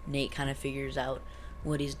 and Nate kind of figures out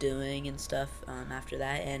what he's doing and stuff after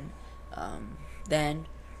that. And then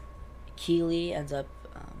Keely ends up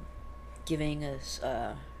giving us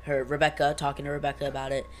talking to Rebecca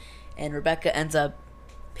about it, and Rebecca ends up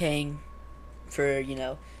paying for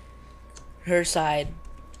her side,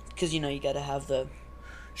 because you gotta have the.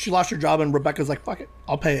 She lost her job, and Rebecca's like, fuck it,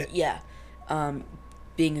 I'll pay it. Yeah,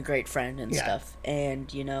 being a great friend and stuff,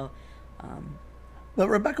 and But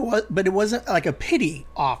Rebecca but it wasn't like a pity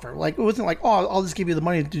offer. Like, it wasn't like, oh, I'll just give you the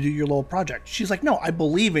money to do your little project. She's like, no, I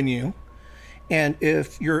believe in you. And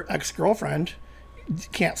if your ex-girlfriend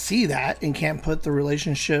can't see that and can't put the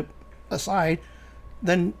relationship aside,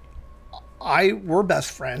 then we're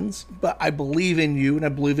best friends, but I believe in you, and I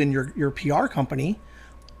believe in your PR company.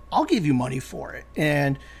 I'll give you money for it.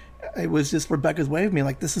 And it was just Rebecca's way of being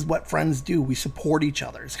like, this is what friends do. We support each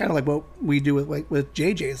other. It's kind of like what we do with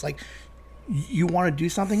JJ. It's like, you want to do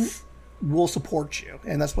something, we'll support you.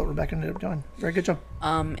 And that's what Rebecca ended up doing. Very good job.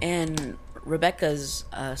 And Rebecca's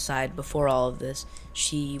side, before all of this,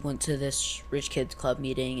 she went to this rich kids club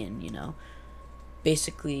meeting and,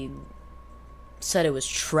 basically said it was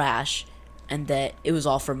trash and that it was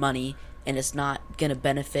all for money and it's not going to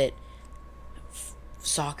benefit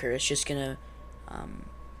soccer. It's just going to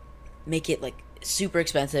make it super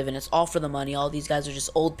expensive, and it's all for the money. All these guys are just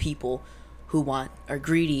old people who are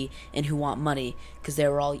greedy and who want money, because they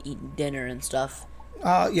were all eating dinner and stuff.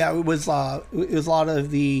 It was a lot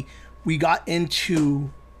of we got into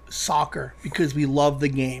soccer because we love the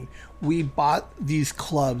game. We bought these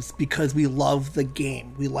clubs because we love the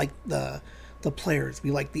game. We like the players.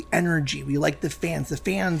 We like the energy. We like the fans. The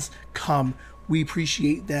fans come. We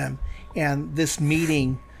appreciate them. And this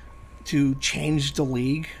meeting to change the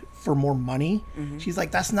league for more money, she's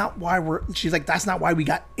like, that's not why we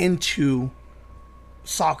got into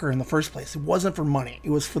soccer in the first place. It wasn't for money. It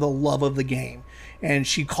was for the love of the game. And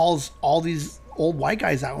she calls all these old white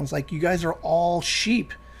guys out and was like, you guys are all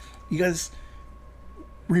sheep. You guys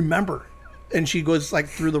remember. And she goes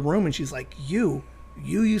through the room, and she's like, you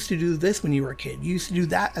used to do this when you were a kid. You used to do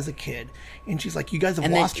that as a kid. And she's like, you guys have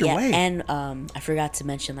lost your way. And I forgot to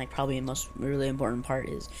mention, probably the most really important part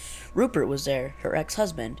is Rupert was there, her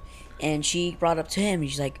ex-husband. And she brought up to him, and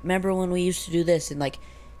she's like, remember when we used to do this? And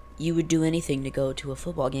you would do anything to go to a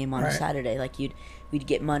football game on a Saturday. We'd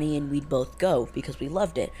get money and we'd both go because we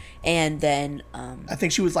loved it. And then I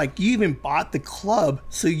think she was like, you even bought the club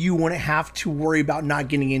so you wouldn't have to worry about not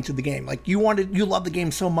getting into the game. Like, you love the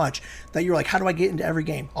game so much that you're like, how do I get into every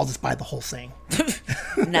game? I'll just buy the whole thing.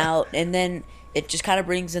 Now, and then it just kind of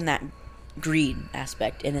brings in that greed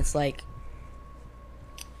aspect, and it's like,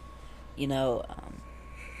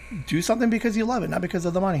 do something because you love it, not because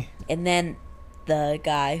of the money. And then the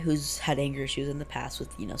guy who's had anger issues in the past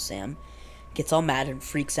with, Sam, gets all mad and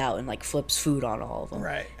freaks out and flips food on all of them.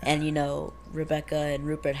 Right. And Rebecca and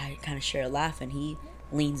Rupert kind of share a laugh, and he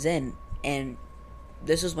leans in, and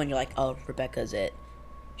this is when you're like, oh, Rebecca's it.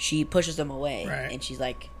 She pushes them away, right. And she's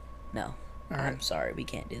like, no, I'm sorry, we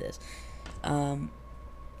can't do this.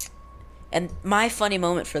 And my funny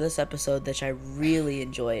moment for this episode, which I really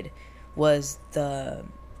enjoyed, was the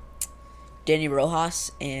Danny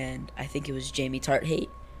Rojas and I think it was Jamie Tart hate,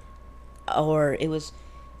 or it was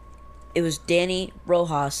Danny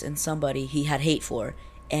Rojas and somebody he had hate for,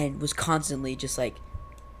 and was constantly just like,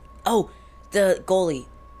 oh, the goalie,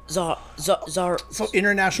 Zar. So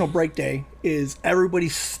International Break Day is everybody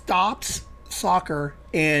stops soccer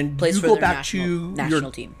and Plays you for go their back national to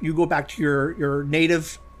your team. You go back to your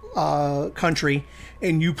native country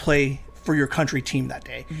and you play for your country team that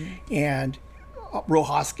day. Mm-hmm. And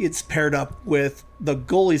Rojas gets paired up with the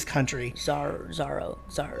goalie's country, Zaro.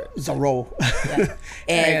 Yeah.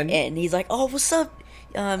 and he's like, oh, what's up?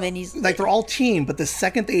 And he's like, they're all team, but the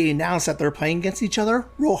second they announce that they're playing against each other,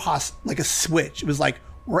 Rojas, like a switch. It was like,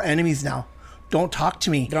 we're enemies now. Don't talk to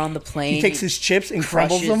me. They're on the plane. He takes his chips and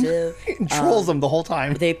crumbles them and trolls them the whole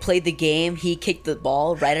time. They played the game. He kicked the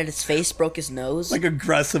ball right at his face, broke his nose. Like,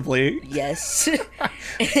 aggressively. Yes.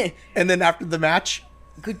 And then after the match,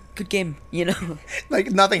 good game, you know.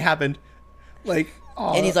 like, nothing happened. Like,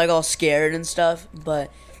 and he's like all scared and stuff. But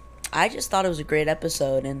I just thought it was a great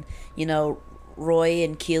episode. And, you know, Roy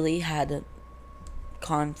and Keely had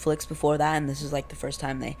conflicts before that, and this is like the first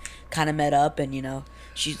time they kind of met up. And, you know,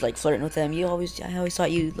 she's like flirting with him. I always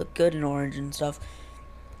thought you looked good in orange and stuff.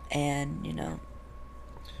 And, you know,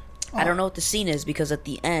 I don't know what the scene is, because at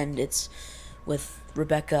the end it's with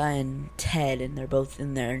Rebecca and Ted, and they're both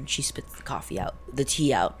in there, and she spits the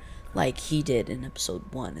tea out like he did in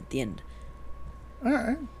episode 1 at the end. All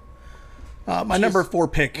right. My number 4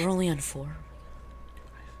 pick. We're only on 4.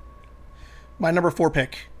 My number 4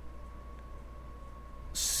 pick.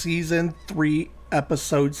 Season 3,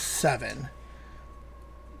 episode 7.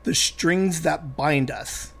 The Strings That Bind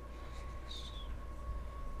Us.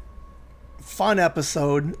 Fun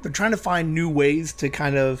episode. They're trying to find new ways to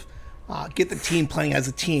kind of get the team playing as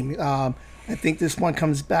a team. I think this one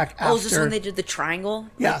comes back after. Oh, is this when they did the triangle?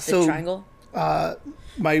 Yeah, like so the triangle.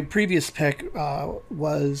 My previous pick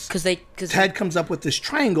was because Ted comes up with this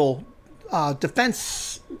triangle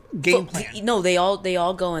defense game plan. No, they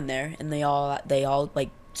all go in there, and they all like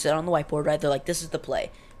sit on the whiteboard, right? They're like, this is the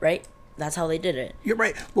play, right? That's how they did it. You're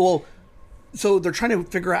right. Well, so they're trying to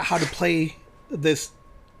figure out how to play this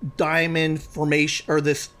diamond formation or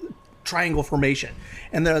this triangle formation,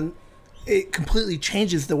 and then it completely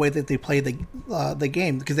changes the way that they play the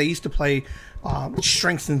game, because they used to play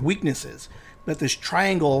strengths and weaknesses, but this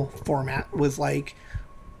triangle format was like,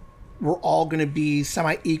 we're all going to be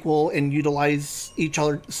semi-equal and utilize each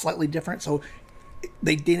other slightly different. So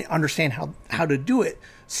they didn't understand how to do it.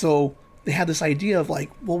 So they had this idea of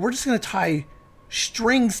like, well, we're just going to tie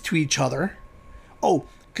strings to each other. Oh,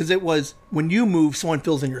 because it was when you move, someone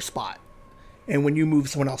fills in your spot. And when you move,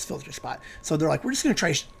 someone else fills your spot. So they're like, we're just going to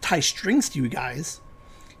try tie strings to you guys.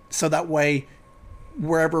 So that way,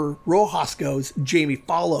 wherever Rojas goes, Jamie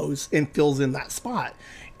follows and fills in that spot.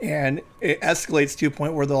 And it escalates to a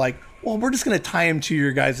point where they're like, well, we're just going to tie him to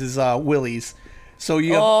your guys' willies. So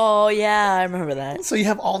you have, oh, yeah, I remember that. So you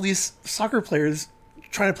have all these soccer players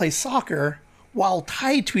trying to play soccer while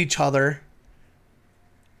tied to each other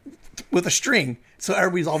with a string. So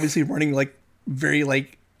everybody's obviously running like very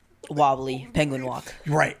like wobbly penguin walk.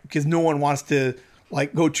 Right, because no one wants to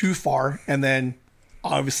like go too far and then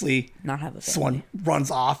obviously not have a family. Someone runs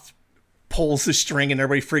off, pulls the string, and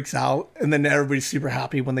everybody freaks out, and then everybody's super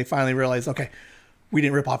happy when they finally realize, okay, we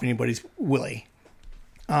didn't rip off anybody's willy.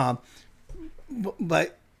 But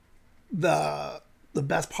the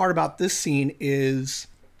best part about this scene is,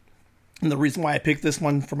 and the reason why I picked this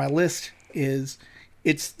one for my list is,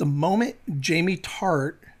 it's the moment Jamie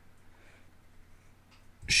Tart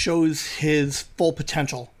shows his full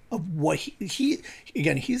potential of what he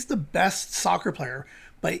again, he's the best soccer player,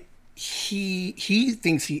 but he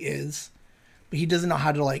thinks he is, but he doesn't know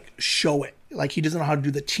how to like show it. Like, he doesn't know how to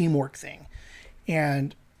do the teamwork thing.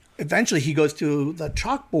 And eventually he goes to the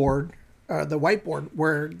chalkboard, the whiteboard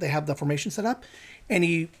where they have the formation set up, and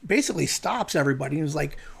he basically stops everybody and is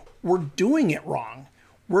like, we're doing it wrong.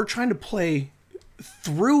 We're trying to play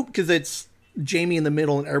through, because it's Jamie in the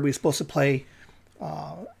middle and everybody's supposed to play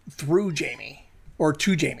through Jamie or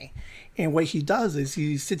to Jamie. And what he does is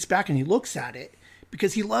he sits back and he looks at it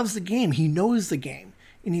because he loves the game. He knows the game.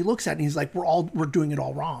 And he looks at it and he's like, we're doing it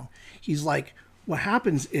all wrong. He's like, what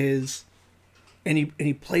happens is, and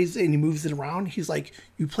he plays it and he moves it around. He's like,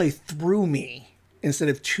 you play through me instead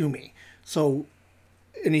of to me. So,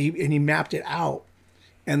 and he mapped it out.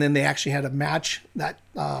 And then they actually had a match that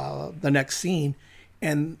the next scene,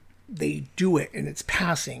 and they do it, and it's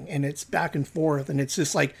passing and it's back and forth. And it's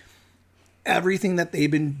just like everything that they've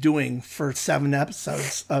been doing for 7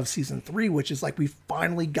 episodes of season 3, which is like, we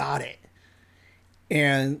finally got it.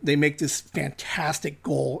 and they make this fantastic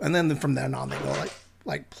goal, and then from then on they go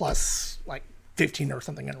like plus like 15 or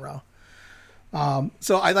something in a row.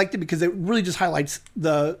 So I liked it because it really just highlights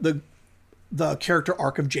the character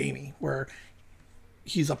arc of Jamie, where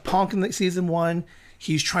he's a punk in season 1,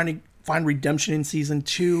 he's trying to find redemption in season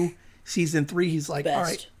 2, season 3 he's like, all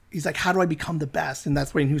right, he's like, how do I become the best? And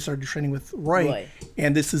that's when he started training with Roy.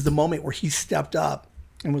 And this is the moment where he stepped up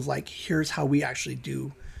and was like, here's how we actually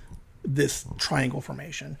do this triangle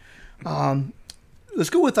formation. Let's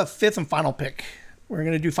go with a 5th and final pick. We're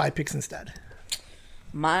going to do 5 picks instead.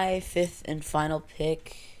 My 5th and final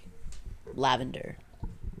pick, Lavender.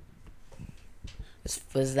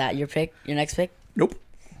 Was that your pick? Your next pick? Nope.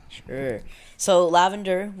 Sure. So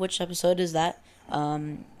Lavender, which episode is that? I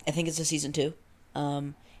think it's a season 2.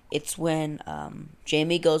 It's when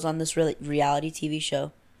Jamie goes on this reality TV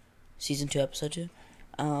show. Season 2, episode 2.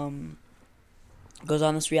 Goes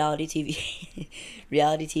on this reality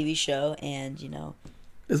TV show, and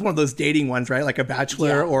it's one of those dating ones, right? Like a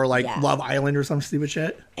Bachelor or like Love Island or some stupid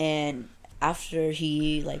shit. And after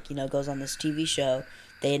he goes on this TV show,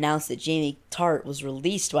 they announced that Jamie Tart was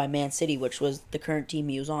released by Man City, which was the current team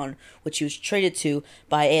he was on, which he was traded to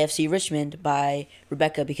by AFC Richmond by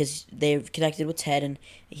Rebecca because they connected with Ted, and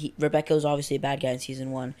Rebecca was obviously a bad guy in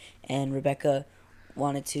season 1, and Rebecca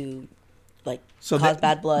wanted to cause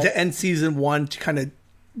bad blood. To end season 1 to kind of,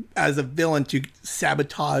 as a villain, to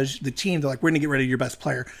sabotage the team. They're like, we're going to get rid of your best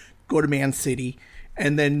player. Go to Man City.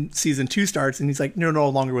 And then season 2 starts, and he's like, no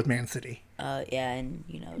longer with Man City. And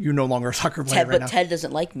you're no longer a soccer player right now. But Ted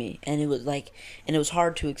doesn't like me, and it was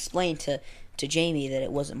hard to explain to Jamie that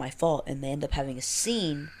it wasn't my fault. And they end up having a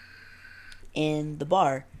scene in the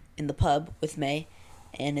bar, in the pub with May,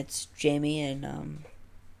 and it's Jamie and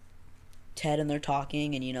Ted, and they're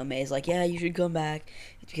talking, and May's like, yeah, you should come back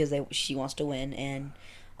because she wants to win, and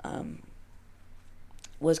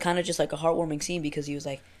was kind of just like a heartwarming scene because he was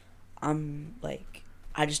like,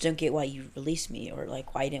 I just don't get why you released me, or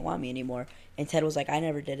why you didn't want me anymore. And Ted was like, I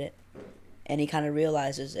never did it. And he kind of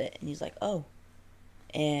realizes it, and he's like, oh.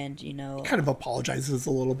 And, He kind of apologizes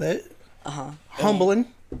a little bit. Humbling.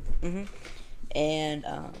 And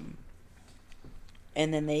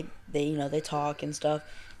then they talk and stuff,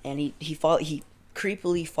 and he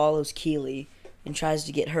creepily follows Keely and tries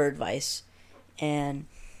to get her advice, and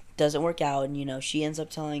doesn't work out. And she ends up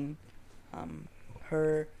telling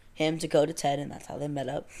him to go to Ted, and that's how they met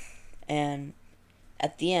up. And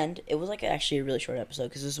at the end, it was actually a really short episode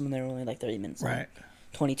because this is when they were only 30 minutes long,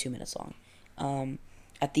 22 minutes long.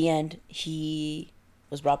 At the end, he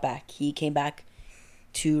was brought back. He came back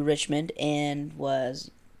to Richmond, and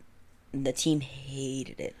the team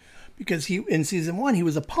hated it. Because in season 1, he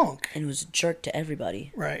was a punk. And was a jerk to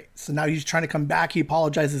everybody. Right. So now he's trying to come back. He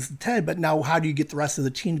apologizes to Ted, but now how do you get the rest of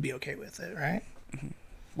the team to be okay with it, right?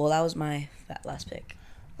 Well, that was my last pick.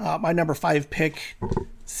 My number 5 pick,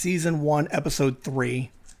 season 1, episode 3,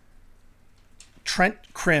 Trent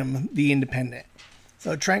Krim, The Independent.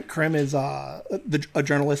 So Trent Krim is a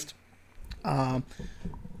journalist,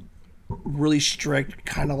 really strict,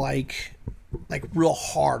 kind of like real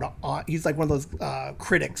hard on. He's like one of those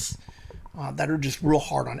critics that are just real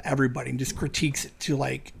hard on everybody and just critiques it to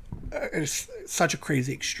it's such a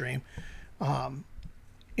crazy extreme.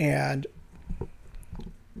 And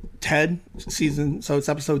Ted so it's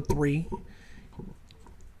episode 3.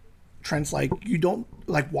 Trent's like, you don't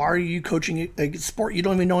why are you coaching a sport you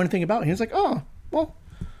don't even know anything about? And he's like, oh, well,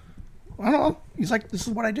 I don't know. He's like, this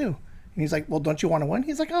is what I do. And he's like, well, don't you want to win?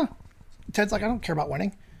 He's like, oh. Ted's like, I don't care about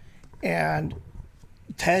winning. And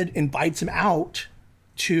Ted invites him out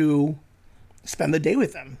to spend the day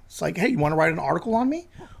with him. It's like, hey, you want to write an article on me?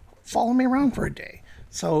 Follow me around for a day.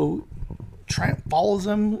 So Trent follows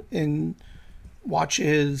him and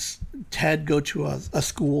watches Ted go to a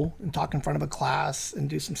school and talk in front of a class and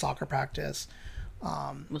do some soccer practice.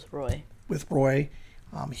 With Roy.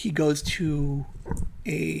 He goes to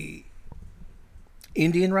a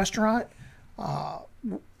Indian restaurant of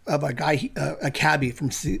a guy, a cabbie from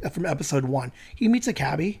episode 1. He meets a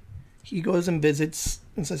cabbie. He goes and visits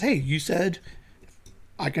and says, hey, you said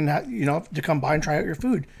I can to come by and try out your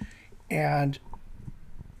food. And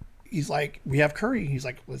he's like, we have curry. He's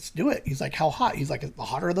like, let's do it. He's like, how hot? He's like, the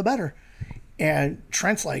hotter the better. And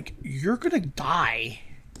Trent's like, you're going to die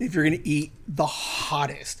if you're going to eat the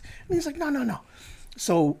hottest. And he's like, no.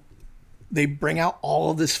 So they bring out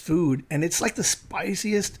all of this food, and it's like the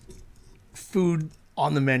spiciest food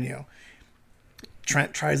on the menu.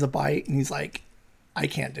 Trent tries a bite, and he's like, I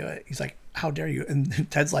can't do it. He's like, how dare you? And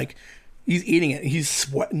Ted's like, he's eating it. He's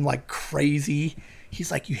sweating like crazy. He's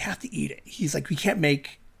like, you have to eat it. He's like, we can't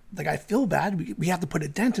make the guy feel bad. We have to put a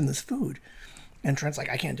dent in this food. And Trent's like,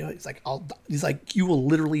 I can't do it. He's like, you will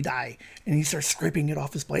literally die. And he starts scraping it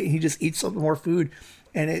off his plate, and he just eats some more food.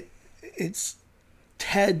 And it's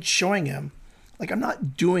Ted showing him, like, I'm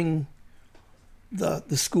not doing the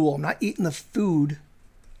school. I'm not eating the food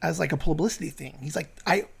as like a publicity thing. He's like,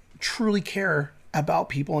 I truly care about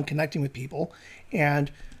people and connecting with people.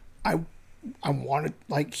 And I wanted,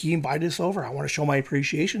 like, he invited us over. I want to show my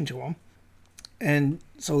appreciation to him. And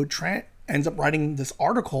so Trent ends up writing this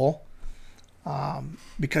article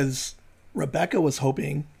because Rebecca was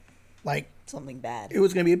hoping, like, something bad. It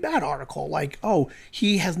was going to be a bad article. Like, oh,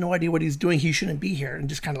 he has no idea what he's doing. He shouldn't be here. And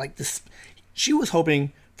just kind of like this. She was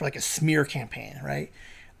hoping for like a smear campaign, right?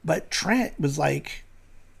 But Trent was like,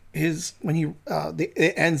 it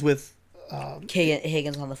ends with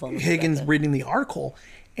Higgins on the phone. Higgins reading the article.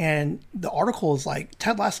 And the article is like,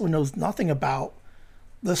 Ted Lasso knows nothing about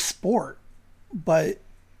the sport, but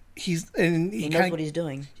he knows what he's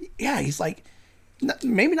doing. Yeah, he's like,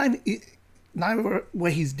 maybe not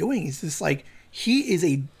what he's doing. He's just like, he is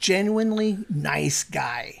a genuinely nice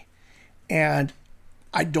guy. And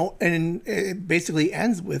it basically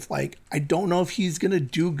ends with like, I don't know if he's going to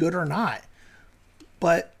do good or not,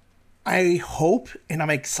 but I hope, and I'm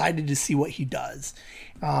excited to see what he does.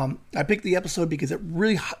 I picked the episode because it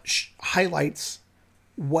really highlights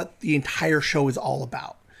what the entire show is all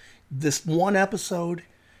about. This one episode,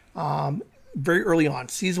 very early on,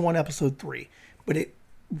 season 1, episode 3, but it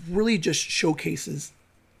really just showcases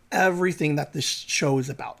everything that this show is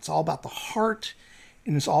about. It's all about the heart,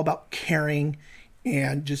 and it's all about caring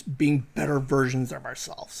and just being better versions of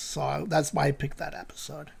ourselves. So that's why I picked that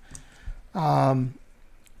episode.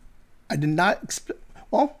 I did not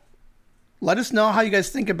well, let us know how you guys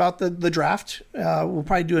think about the draft. We'll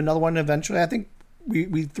probably do another one eventually. I think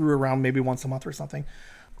we threw around maybe once a month or something.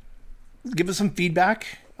 Give us some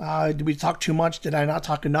feedback. Did we talk too much? Did I not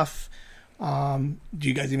talk enough? Do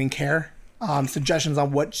you guys even care? Suggestions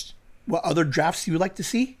on what other drafts you would like to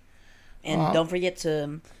see? And don't forget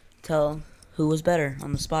to tell who was better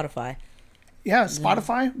on the Spotify. Yeah,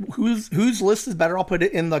 Spotify. Whose list is better? I'll put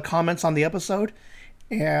it in the comments on the episode.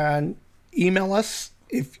 And email us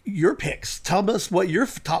if your picks. Tell us what your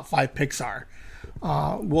top 5 picks are.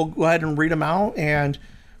 We'll go ahead and read them out, and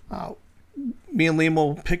me and Liam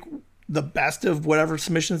will pick the best of whatever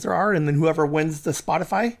submissions there are, and then whoever wins the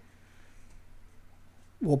Spotify,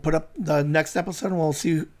 we'll put up the next episode, and we'll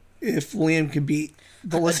see if Liam can beat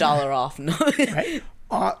the listener. $1 off. No. Right?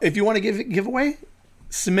 If you want to give a giveaway,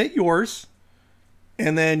 submit yours,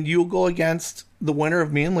 and then you'll go against the winner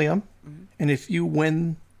of me and Liam. Mm-hmm. And if you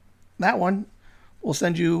win that one, we'll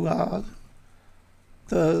send you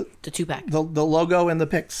the 2-pack, the logo and the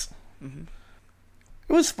pics. Mm-hmm.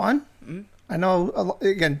 It was fun. Mm-hmm. I know,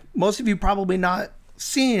 again, most of you probably not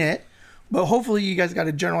seen it, but hopefully you guys got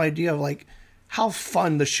a general idea of like how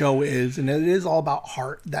fun the show is, and it is all about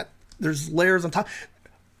heart. That there's layers on top.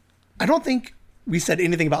 I don't think we said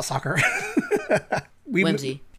anything about soccer. Whimsy.